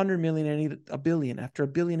 After 100 million, I need a billion. After a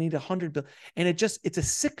billion, I need 100 billion. And it's a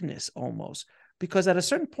sickness almost, because at a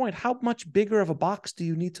certain point, how much bigger of a box do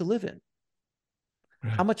you need to live in?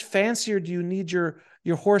 Right. How much fancier do you need your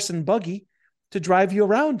horse and buggy to drive you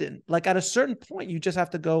around in? Like at a certain point, you just have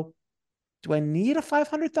to go, do I need a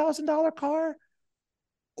 $500,000 car,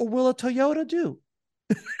 or will a Toyota do?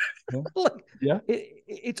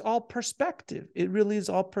 It's all perspective. It really is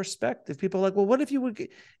all perspective. People are like, well, what if you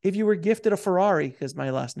were gifted a Ferrari? Because my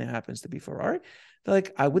last name happens to be Ferrari. They're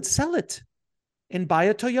like, I would sell it and buy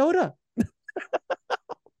a Toyota.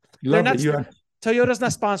 Toyota's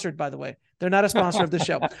not sponsored, by the way. They're not a sponsor of the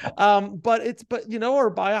show. Or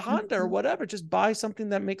buy a Honda or whatever. Just buy something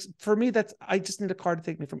that makes, for me, I just need a car to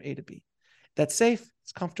take me from A to B. That's safe.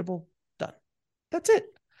 It's comfortable. Done. That's it.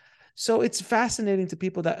 So it's fascinating to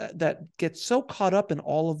people that get so caught up in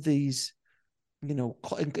all of these,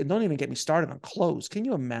 don't even get me started on clothes. Can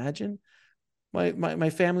you imagine? My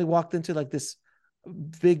family walked into like this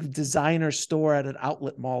big designer store at an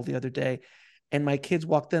outlet mall the other day, and my kids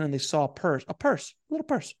walked in and they saw a little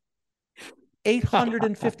purse,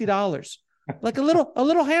 $850, like a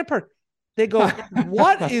little hand purse. They go,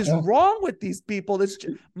 what is wrong with these people?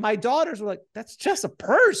 My daughters were like, that's just a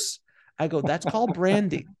purse. I go, that's called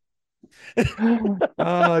branding. You're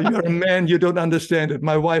a man, you don't understand it.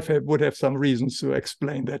 My wife would have some reasons to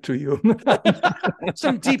explain that to you.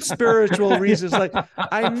 Some deep spiritual reasons, like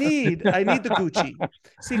I need the Gucci.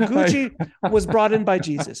 See, Gucci was brought in by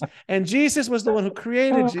Jesus, and Jesus was the one who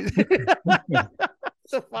created Jesus.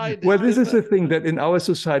 Well, this is the thing, that in our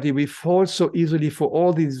society we fall so easily for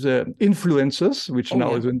all these influencers, which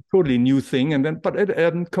is a totally new thing, and then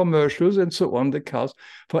commercials and so on, the cars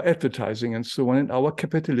for advertising and so on. In our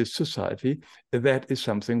capitalist society, that is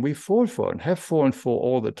something we fall for and have fallen for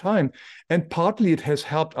all the time. And partly it has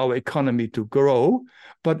helped our economy to grow,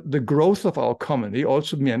 but the growth of our economy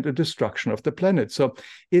also meant a destruction of the planet. So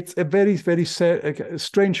it's a very, very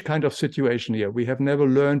strange kind of situation here. We have never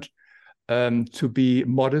learned to be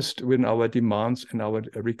modest with our demands and our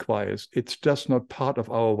requires. It's just not part of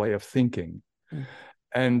our way of thinking. Mm.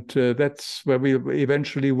 And that's where we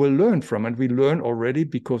eventually will learn from. And we learn already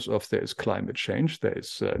because there's climate change. There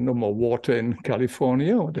is no more water in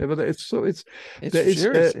California or whatever. It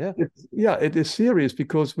is serious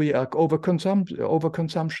because we are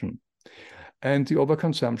overconsumption. And the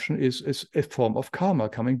overconsumption is a form of karma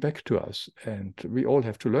coming back to us. And we all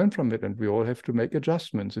have to learn from it, and we all have to make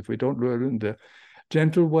adjustments. If we don't learn the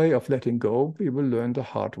gentle way of letting go, we will learn the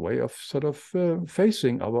hard way of sort of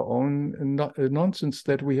facing our own nonsense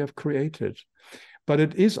that we have created. But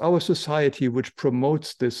it is our society which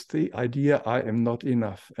promotes the idea, I am not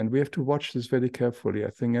enough. And we have to watch this very carefully.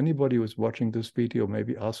 I think anybody who's watching this video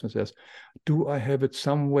maybe asks themselves, do I have it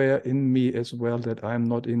somewhere in me as well that I'm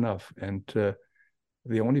not enough? And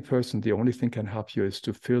the only thing can help you is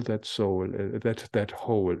to fill that soul, that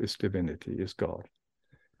hole is divinity, is God.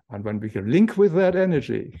 And when we can link with that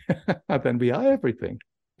energy, then we are everything.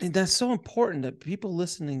 And that's so important that people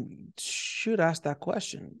listening should ask that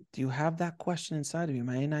question. Do you have that question inside of you?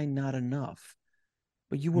 Am I not enough?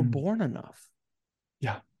 But you were born enough.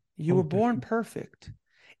 Yeah. You were born perfect.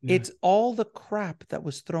 Yeah. It's all the crap that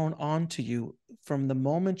was thrown onto you from the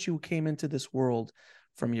moment you came into this world,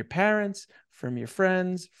 from your parents, from your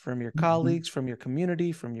friends, from your colleagues, from your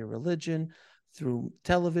community, from your religion, through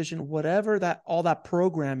television, whatever all that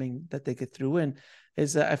programming that they get through in.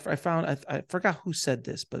 Is I forgot who said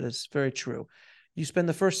this, but it's very true. You spend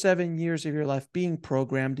the first 7 years of your life being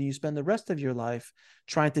programmed, and you spend the rest of your life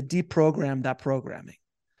trying to deprogram that programming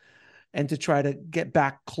and to try to get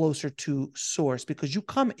back closer to source, because you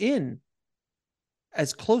come in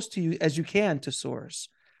as close to you as you can to source.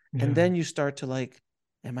 Yeah. And then you start to like,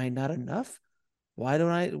 am I not enough?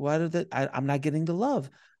 I'm not getting the love,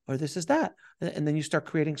 or this is that. And then you start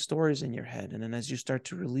creating stories in your head. And then as you start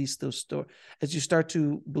to release those stories, as you start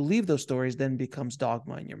to believe those stories, then becomes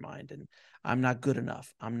dogma in your mind. And I'm not good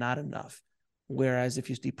enough. I'm not enough. Whereas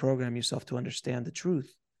if you deprogram yourself to understand the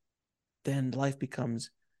truth, then life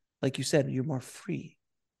becomes, like you said, you're more free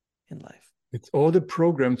in life. It's all the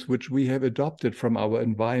programs which we have adopted from our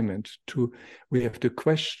environment. We have to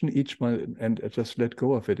question each one and just let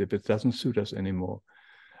go of it if it doesn't suit us anymore.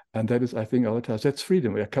 And that is, I think, our task. That's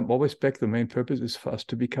freedom. I come always back. The main purpose is for us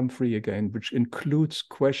to become free again, which includes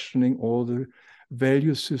questioning all the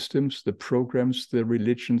value systems, the programs, the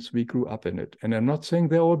religions we grew up in it. And I'm not saying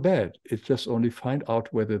they're all bad. It's just only find out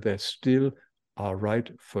whether they still are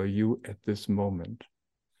right for you at this moment.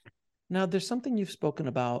 Now, there's something you've spoken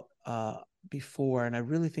about before, and I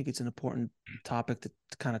really think it's an important topic to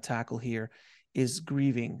kind of tackle here, is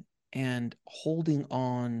grieving and holding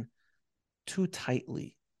on too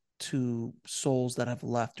tightly to souls that have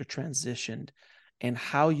left or transitioned, and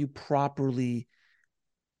how you properly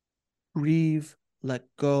grieve, let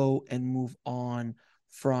go, and move on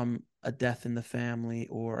from a death in the family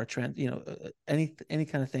or any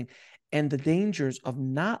kind of thing, and the dangers of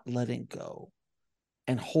not letting go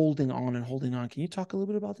and holding on and holding on. Can you talk a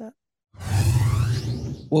little bit about that?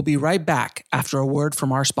 We'll be right back after a word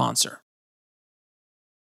from our sponsor.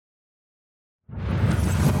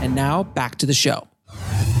 And now back to the show.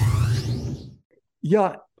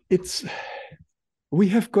 Yeah, we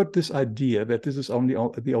have got this idea that this is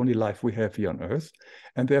the only life we have here on earth.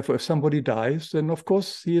 And therefore, if somebody dies, then of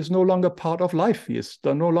course he is no longer part of life. He is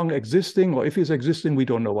no longer existing, or if he's existing, we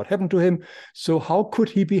don't know what happened to him. So how could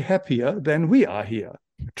he be happier than we are here?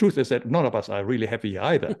 The truth is that none of us are really happy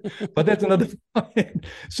either, but that's another point.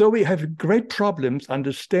 So we have great problems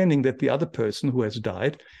understanding that the other person who has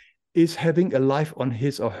died is having a life on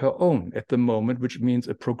his or her own at the moment, which means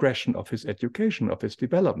a progression of his education, of his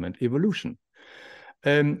development, evolution.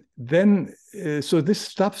 So this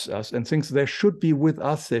stops us and thinks they should be with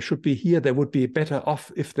us, they should be here, they would be better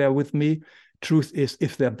off if they're with me. Truth is,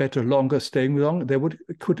 if they're better longer staying long, they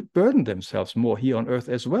could burden themselves more here on earth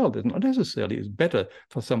as well. It's not necessarily it's better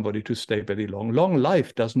for somebody to stay very long. Long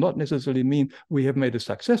life does not necessarily mean we have made a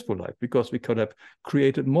successful life, because we could have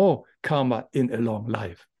created more karma in a long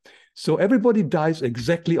life. So everybody dies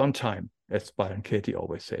exactly on time, as Byron Katie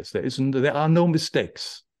always says. There are no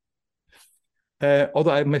mistakes.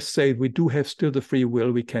 Although I must say, we do have still the free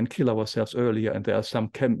will. We can kill ourselves earlier, and there are some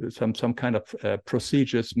kind of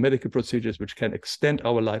procedures, medical procedures, which can extend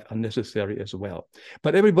our life unnecessary as well.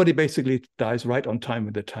 But everybody basically dies right on time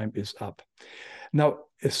when the time is up. Now,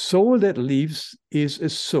 a soul that leaves is a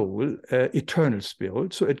soul, eternal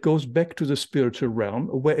spirit. So it goes back to the spiritual realm,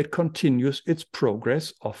 where it continues its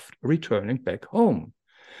progress of returning back home.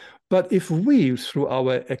 But if we, through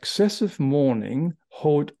our excessive mourning,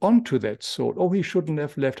 hold on to that soul, oh, he shouldn't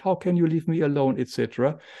have left, how can you leave me alone,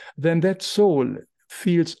 etc., then that soul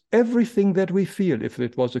feels everything that we feel if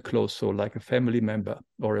it was a close soul, like a family member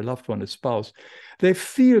or a loved one, a spouse. They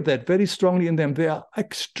feel that very strongly in them. They are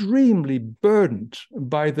extremely burdened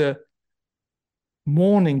by the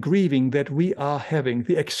mourning, grieving that we are having,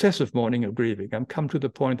 the excessive mourning and grieving. I'm come to the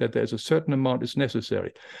point that there's a certain amount is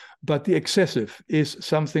necessary, but the excessive is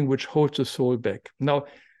something which holds the soul back. Now,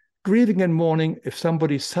 grieving and mourning, if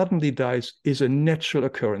somebody suddenly dies, is a natural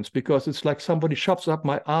occurrence, because it's like somebody chops up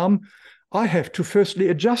my arm. I have to firstly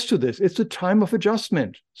adjust to this. It's a time of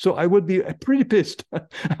adjustment. So I would be pretty pissed. Yes.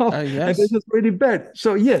 And this is really bad.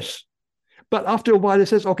 So yes. But after a while, it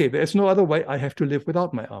says, okay, there's no other way. I have to live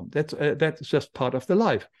without my arm. That's just part of the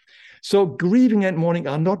life. So grieving and mourning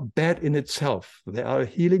are not bad in itself. They are a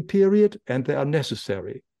healing period, and they are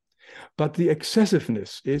necessary. But the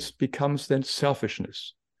excessiveness becomes then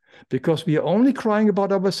selfishness, because we are only crying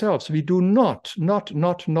about ourselves. We do not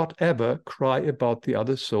ever cry about the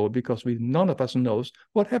other soul, because none of us knows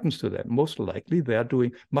what happens to them. Most likely, they are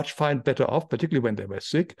doing much better off, particularly when they were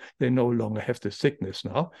sick. They no longer have the sickness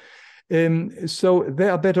now. So they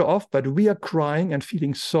are better off, but we are crying and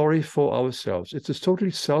feeling sorry for ourselves. It's a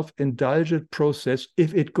totally self-indulgent process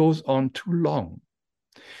if it goes on too long.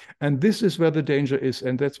 And this is where the danger is,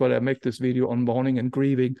 and that's why I make this video on mourning and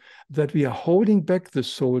grieving, that we are holding back the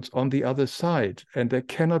souls on the other side, and they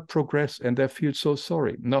cannot progress, and they feel so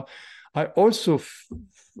sorry. Now, I also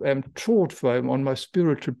am taught on my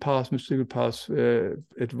spiritual path, mystical path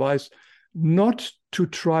advice, not to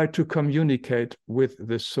try to communicate with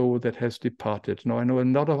the soul that has departed. Now, I know a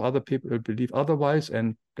lot of other people who believe otherwise,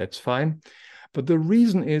 and that's fine. But the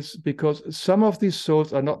reason is because some of these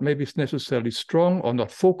souls are not maybe necessarily strong or not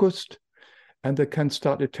focused, and they can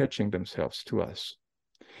start attaching themselves to us.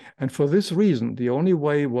 And for this reason, the only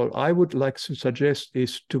way, what I would like to suggest,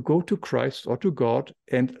 is to go to Christ or to God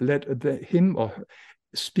and let him or her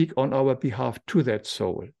speak on our behalf to that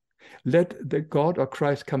soul. Let the God or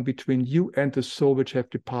Christ come between you and the soul which have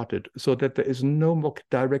departed, so that there is no more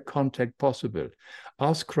direct contact possible.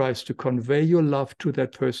 Ask Christ to convey your love to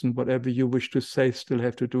that person, whatever you wish to say, still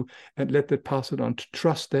have to do, and let that pass it on. To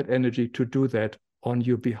trust that energy to do that on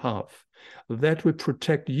your behalf. That will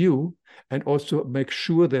protect you and also make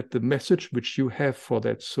sure that the message which you have for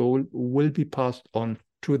that soul will be passed on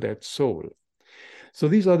to that soul. So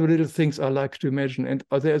these are the little things I like to imagine. And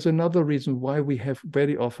there's another reason why we have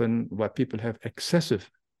very often, why people have excessive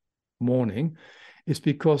mourning, is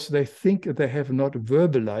because they think they have not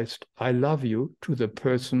verbalized "I love you" to the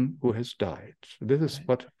person who has died. This is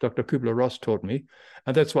what Dr. Kübler-Ross told me.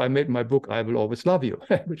 And that's why I made my book, "I Will Always Love You,"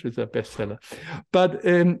 which is a bestseller. But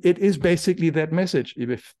it is basically that message.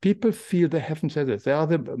 If people feel they haven't said it, they are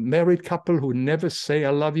the married couple who never say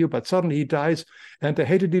 "I love you," but suddenly he dies and they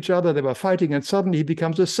hated each other, they were fighting, and suddenly he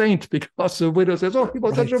becomes a saint because the widow says, "Oh, he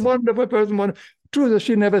was such a wonderful person." True that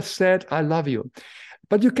she never said "I love you."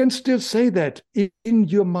 But you can still say that in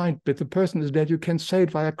your mind, but the person is dead. You can say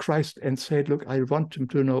it via Christ and say, "Look, I want him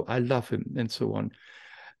to know I love him," and so on.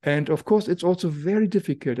 And of course, it's also very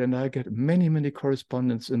difficult. And I get many, many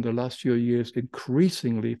correspondence in the last few years,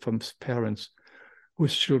 increasingly from parents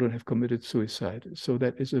whose children have committed suicide. So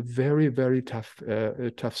that is a very, very tough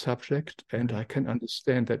subject. And I can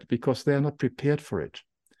understand that because they are not prepared for it.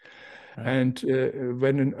 And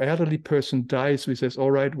when an elderly person dies, we says,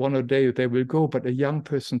 all right, one day they will go, but a young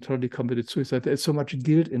person totally committed suicide. There's so much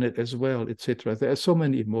guilt in it as well, etc. There are so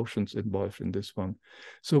many emotions involved in this one.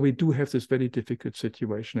 So we do have this very difficult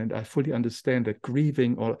situation. And I fully understand that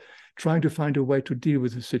grieving or trying to find a way to deal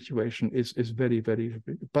with the situation is very, very,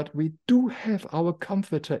 but we do have our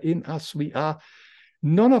comforter in us.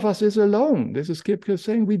 None of us is alone. This is Scripture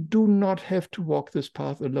saying we do not have to walk this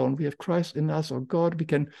path alone. We have Christ in us, or God. We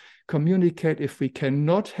can communicate. If we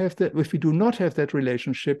cannot have that, if we do not have that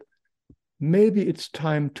relationship, maybe it's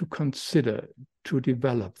time to consider to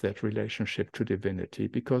develop that relationship to divinity,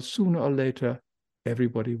 because sooner or later,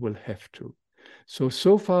 everybody will have to.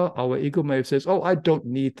 So far, our ego may have says, "Oh, I don't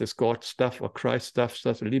need this God stuff or Christ stuff.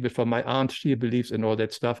 Just leave it for my aunt. She believes in all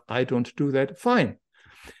that stuff. I don't do that." Fine.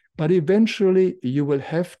 But eventually you will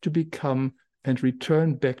have to become and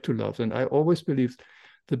return back to love. And I always believe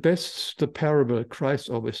the parable Christ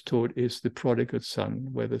always told is the prodigal son,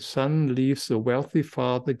 where the son leaves the wealthy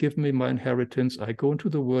father, "Give me my inheritance. I go into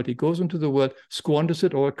the world." He goes into the world, squanders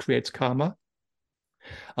it all, creates karma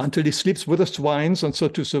until he sleeps with the swines and so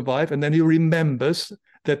to survive. And then he remembers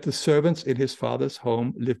that the servants in his father's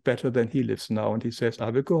home live better than he lives now. And he says, "I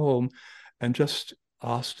will go home and just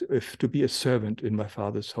asked if to be a servant in my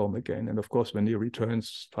father's home again." And of course, when he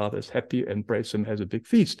returns, father is happy and embraces him, has a big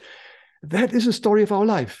feast. That is the story of our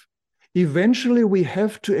life. Eventually, we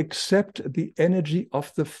have to accept the energy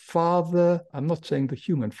of the Father. I'm not saying the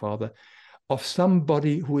human Father, of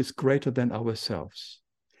somebody who is greater than ourselves.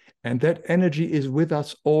 And that energy is with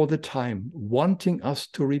us all the time, wanting us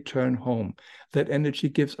to return home. That energy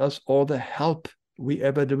gives us all the help we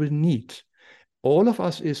ever will need. All of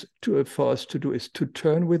us for us to do is to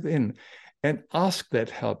turn within and ask that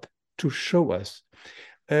help to show us.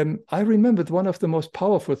 I remembered one of the most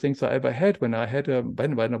powerful things I ever had when I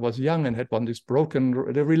was young and had one of these broken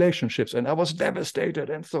relationships, and I was devastated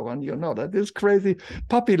and so on. That is crazy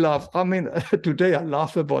puppy love. I mean, today I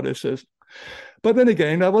laugh about it. But then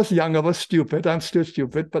again, I was young, I was stupid. I'm still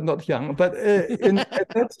stupid, but not young. But at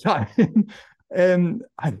that time,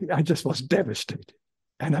 I just was devastated,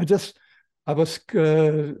 and I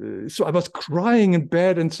was crying in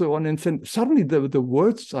bed and so on. And then suddenly the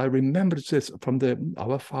words I remembered says from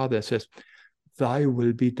our Father says, "Thy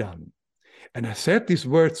will be done." And I said these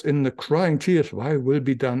words in the crying tears, "Thy will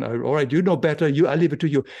be done. All right, you know better. I leave it to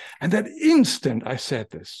you." And that instant I said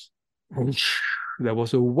this, there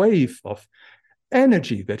was a wave of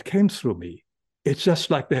energy that came through me. It's just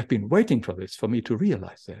like they've been waiting for this, for me to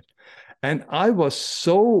realize that. And I was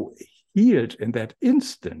so healed in that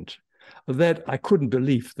instant that I couldn't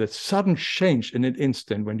believe the sudden change in an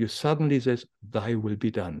instant when you suddenly says, "Thy will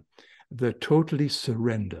be done." The totally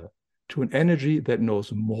surrender to an energy that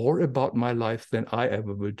knows more about my life than I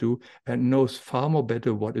ever will do and knows far more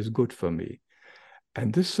better what is good for me.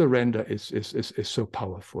 And this surrender is so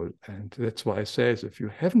powerful. And that's why I say, if you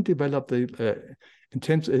haven't developed the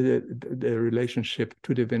intense relationship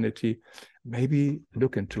to divinity, maybe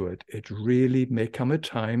look into it. It really may come a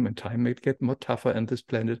time, and time may get more tougher on this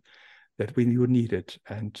planet, that you need it.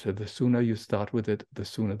 And the sooner you start with it, the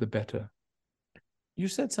sooner the better. You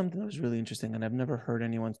said something that was really interesting, and I've never heard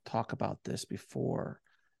anyone talk about this before.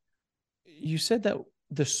 You said that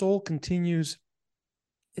the soul continues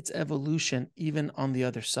its evolution even on the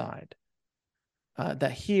other side.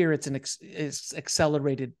 that here it's it's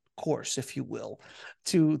accelerated course, if you will,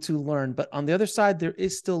 to learn. But on the other side, there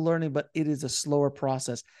is still learning, but it is a slower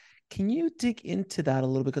process. Can you dig into that a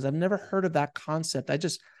little bit? Because I've never heard of that concept.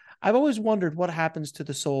 I've always wondered what happens to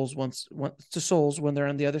the souls when they're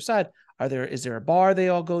on the other side. Is there a bar they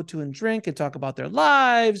all go to and drink and talk about their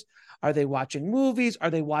lives? Are they watching movies?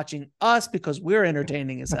 Are they watching us because we're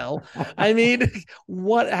entertaining as hell? I mean,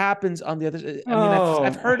 what happens on the other? I mean,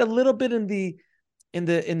 I've heard a little bit in the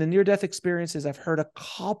near-death experiences. I've heard a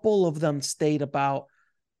couple of them state about,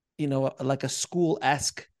 like a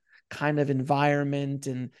school-esque kind of environment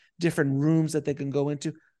and different rooms that they can go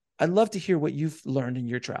into. I'd love to hear what you've learned in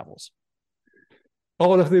your travels.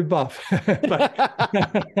 All of the above.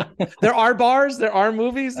 There are bars, there are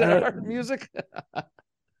movies, there are music.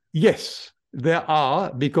 Yes, there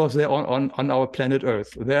are, because they're on our planet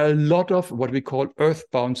Earth. There are a lot of what we call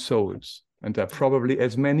earthbound souls. And there are probably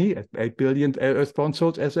as many, 8 billion earthbound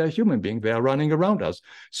souls as there are human beings. They are running around us.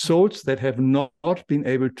 Souls that have not been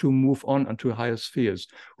able to move on onto higher spheres,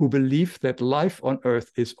 who believe that life on Earth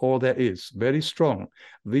is all there is, very strong.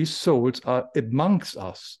 These souls are amongst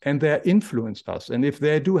us, and they influence us. And if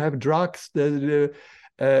they do have drugs,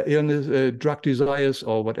 illness, drug desires,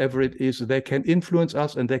 or whatever it is, they can influence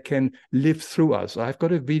us and they can live through us. I've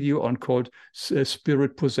got a video on called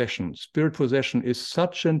Spirit Possession. Spirit Possession is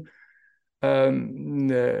such an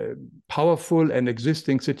powerful and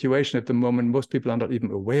existing situation at the moment. Most people are not even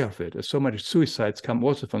aware of it. So many suicides come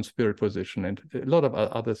also from spirit possession and a lot of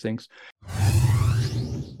other things.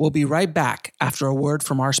 We'll be right back after a word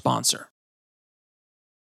from our sponsor.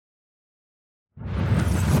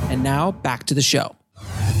 And now back to the show.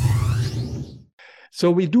 So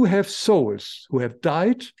we do have souls who have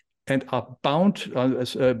died and are bound,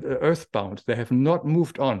 earthbound. They have not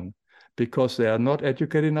moved on, because they are not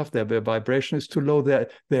educated enough, their vibration is too low,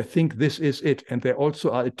 they think this is it, and they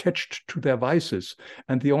also are attached to their vices.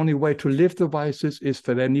 And the only way to live the vices is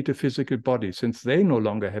for they need a physical body. Since they no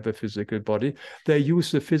longer have a physical body, they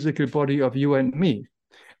use the physical body of you and me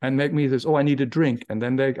and make me this, I need a drink. And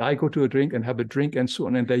then I go to a drink and have a drink and so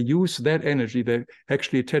on. And they use that energy, they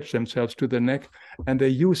actually attach themselves to the neck, and they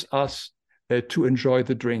use us to enjoy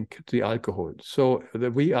the drink, the alcohol. So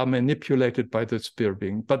that we are manipulated by the spirit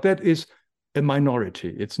being. But that is a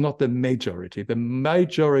minority. It's not the majority. The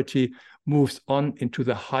majority moves on into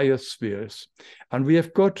the higher spheres. And we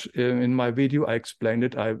have got, in my video, I explained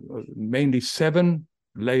it, mainly 7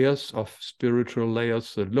 layers of spiritual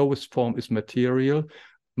layers. The lowest form is material.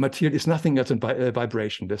 Material is nothing else than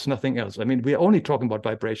vibration. There's nothing else. I mean, we're only talking about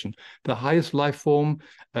vibration. The highest life form,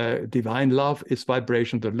 divine love, is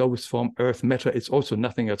vibration. The lowest form, earth, matter, is also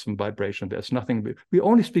nothing else than vibration. There's nothing. We're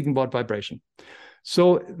only speaking about vibration.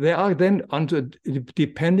 So they are then,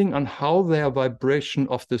 depending on how their vibration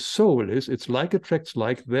of the soul is, it's like attracts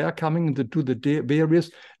like. They are coming into the various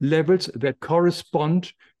levels that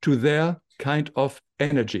correspond to their kind of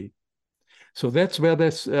energy. So that's where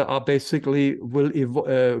this are basically will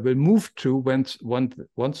move to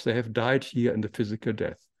once they have died here in the physical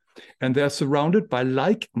death. And they're surrounded by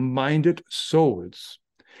like-minded souls.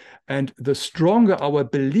 And the stronger our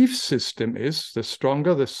belief system is, the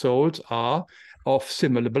stronger the souls are of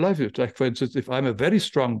similar beliefs. Like, for instance, if I'm a very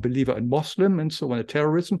strong believer in Muslim and so on,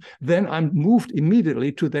 terrorism, then I'm moved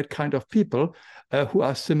immediately to that kind of people who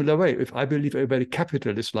are similar way. If I believe a very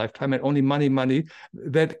capitalist lifetime and only money,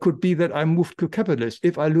 that could be that I'm moved to capitalist.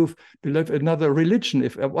 If I believe another religion,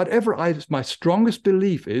 if whatever my strongest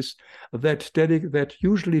belief is, that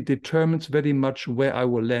usually determines very much where I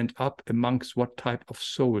will land up amongst what type of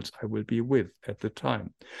souls I will be with at the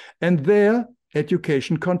time. And there,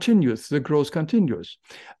 education continues, the growth continues.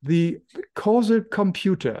 The causal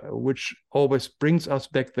computer, which always brings us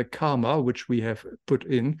back the karma, which we have put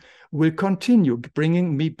in, will continue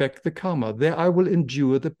bringing me back the karma. There I will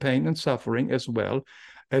endure the pain and suffering as well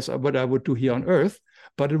as what I would do here on Earth,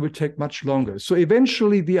 but it will take much longer. So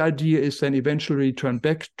eventually the idea is then eventually return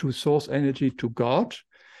back to source energy, to God,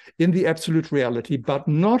 in the absolute reality, but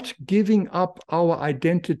not giving up our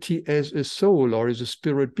identity as a soul or as a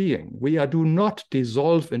spirit being. We do not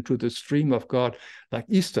dissolve into the stream of God like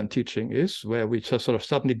Eastern teaching is, where we just sort of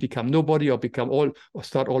suddenly become nobody or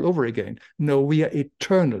start all over again. No, we are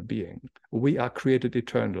eternal being. We are created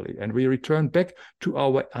eternally, and we return back to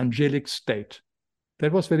our angelic state.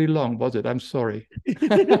 That was very long, was it? I'm sorry.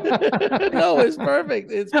 No, it's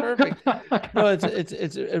perfect. It's perfect. No,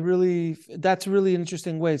 it's a really, that's really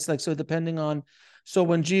interesting way. It's like, so depending on, so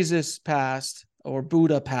when Jesus passed or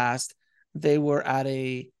Buddha passed, they were at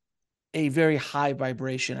a very high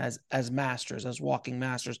vibration as masters, as walking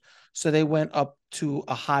masters. So they went up to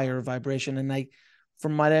a higher vibration. And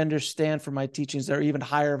from what I understand from my teachings, there are even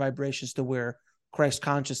higher vibrations to where Christ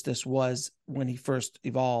consciousness was when he first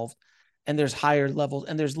evolved. And there's higher levels,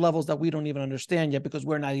 and there's levels that we don't even understand yet because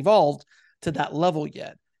we're not evolved to that level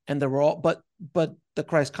yet. And there were all, but the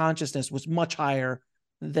Christ consciousness was much higher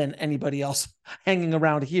than anybody else hanging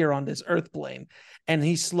around here on this earth plane. And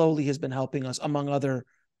he slowly has been helping us, among other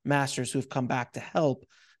masters who've come back to help,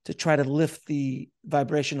 to try to lift the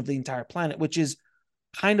vibration of the entire planet, which is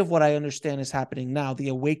kind of what I understand is happening now. The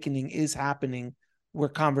awakening is happening where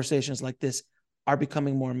conversations like this are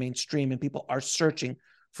becoming more mainstream and people are searching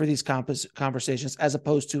for these conversations, as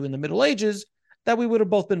opposed to in the Middle Ages that we would have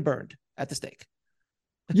both been burned at the stake.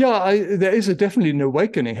 Yeah, there is definitely an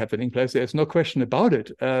awakening happening place. There's no question about it.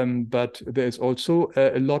 But there's also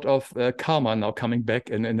a lot of karma now coming back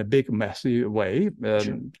in a big, massive way.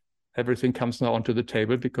 Sure. Everything comes now onto the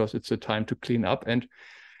table because it's a time to clean up. And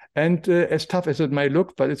as tough as it may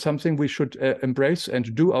look, but it's something we should embrace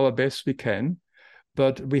and do our best we can.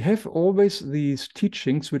 But we have always these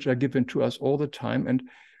teachings which are given to us all the time. And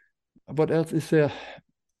what else is there?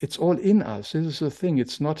 It's all in us. This is the thing.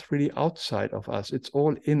 It's not really outside of us. It's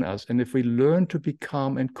all in us. And if we learn to be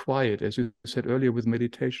calm and quiet, as you said earlier with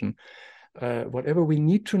meditation, whatever we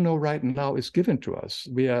need to know right now is given to us.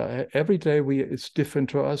 We are every day. It's different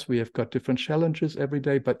to us. We have got different challenges every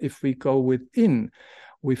day. But if we go within,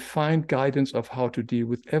 we find guidance of how to deal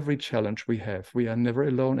with every challenge we have. We are never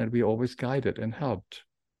alone, and we are always guided and helped.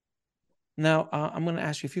 Now, I'm going to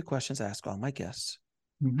ask you a few questions I ask all my guests.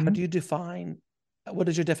 Mm-hmm. How do you define? What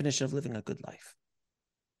is your definition of living a good life?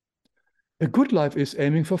 A good life is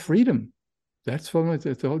aiming for freedom. That's for me,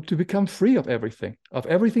 to become free of everything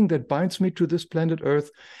that binds me to this planet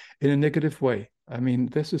Earth in a negative way. I mean,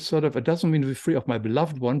 this is sort of, it doesn't mean to be free of my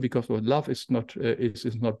beloved one, because love is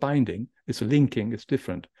not binding, it's linking, it's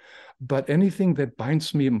different. But anything that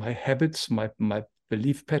binds me, my habits, my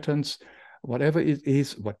belief patterns, whatever it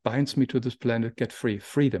is, what binds me to this planet, get free,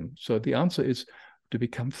 freedom. So the answer is to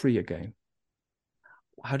become free again.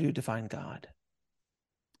 How do you define God?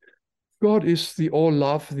 God is the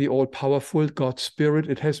all-love, the all-powerful God spirit.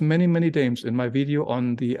 It has many, many names. In my video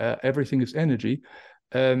on the everything is energy,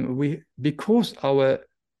 because our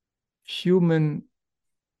human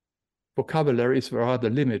vocabulary is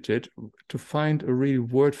rather limited, to find a real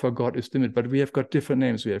word for God is limited. But we have got different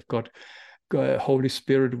names. We have got Holy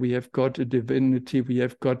Spirit, we have got a divinity, we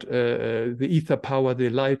have got the ether power, the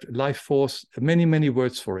life force, many, many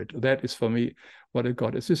words for it. That is for me what a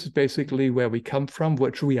God is. This is basically where we come from,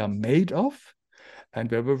 what we are made of,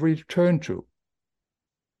 and where we return to.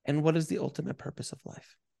 And what is the ultimate purpose of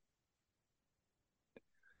life?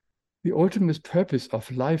 The ultimate purpose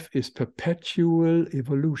of life is perpetual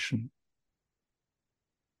evolution.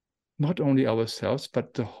 Not only ourselves,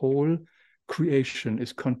 but the whole creation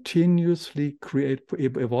is continuously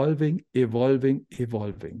evolving.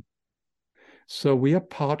 So we are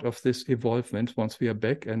part of this evolvement once we are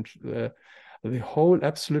back, and the whole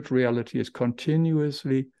absolute reality is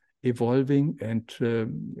continuously evolving and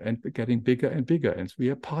getting bigger and bigger. And we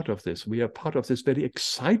are part of this. We are part of this very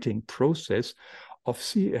exciting process of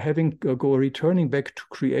returning back to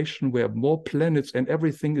creation, where more planets and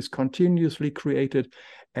everything is continuously created,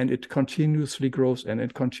 and it continuously grows, and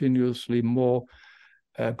it continuously more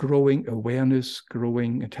growing awareness,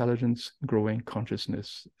 growing intelligence, growing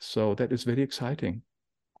consciousness. So that is very exciting.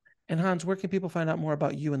 And Hans, where can people find out more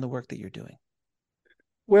about you and the work that you're doing?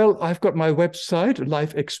 Well, I've got my website,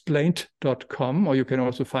 lifeexplained.com, or you can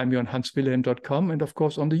also find me on hanswilhelm.com, and of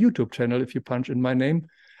course on the YouTube channel. If you punch in my name,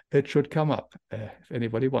 it should come up if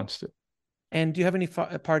anybody wants to. And do you have any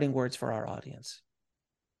parting words for our audience?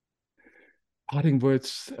 Parting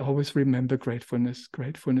words, always remember gratefulness,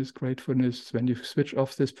 gratefulness, gratefulness. When you switch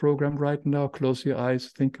off this program right now, close your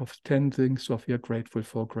eyes, think of 10 things of you're grateful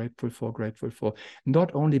for, grateful for, grateful for.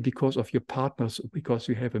 Not only because of your partners, because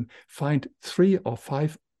you have them. Find 3 or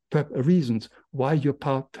 5 reasons why your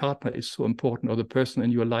partner is so important, or the person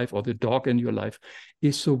in your life, or the dog in your life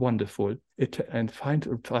is so wonderful. And find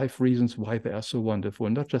 5 reasons why they are so wonderful,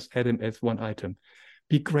 not just add them as one item.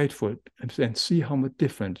 Be grateful and see how much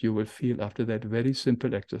different you will feel after that very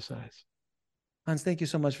simple exercise. Hans, thank you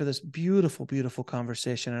so much for this beautiful, beautiful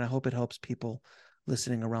conversation. And I hope it helps people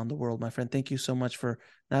listening around the world, my friend. Thank you so much for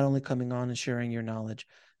not only coming on and sharing your knowledge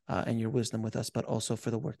and your wisdom with us, but also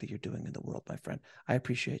for the work that you're doing in the world, my friend. I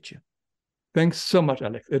appreciate you. Thanks so much,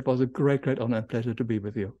 Alex. It was a great, great honor and pleasure to be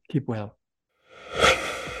with you. Keep well.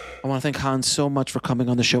 I want to thank Hans so much for coming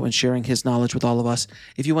on the show and sharing his knowledge with all of us.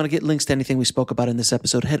 If you want to get links to anything we spoke about in this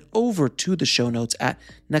episode, head over to the show notes at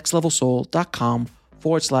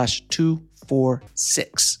nextlevelsoul.com/240.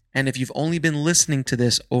 846. And if you've only been listening to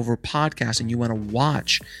this over podcast and you want to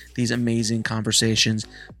watch these amazing conversations,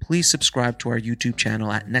 please subscribe to our YouTube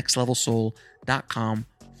channel at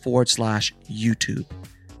nextlevelsoul.com/YouTube.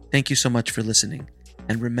 Thank you so much for listening.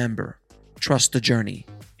 And remember, trust the journey.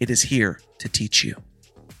 It is here to teach you.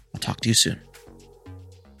 I'll talk to you soon.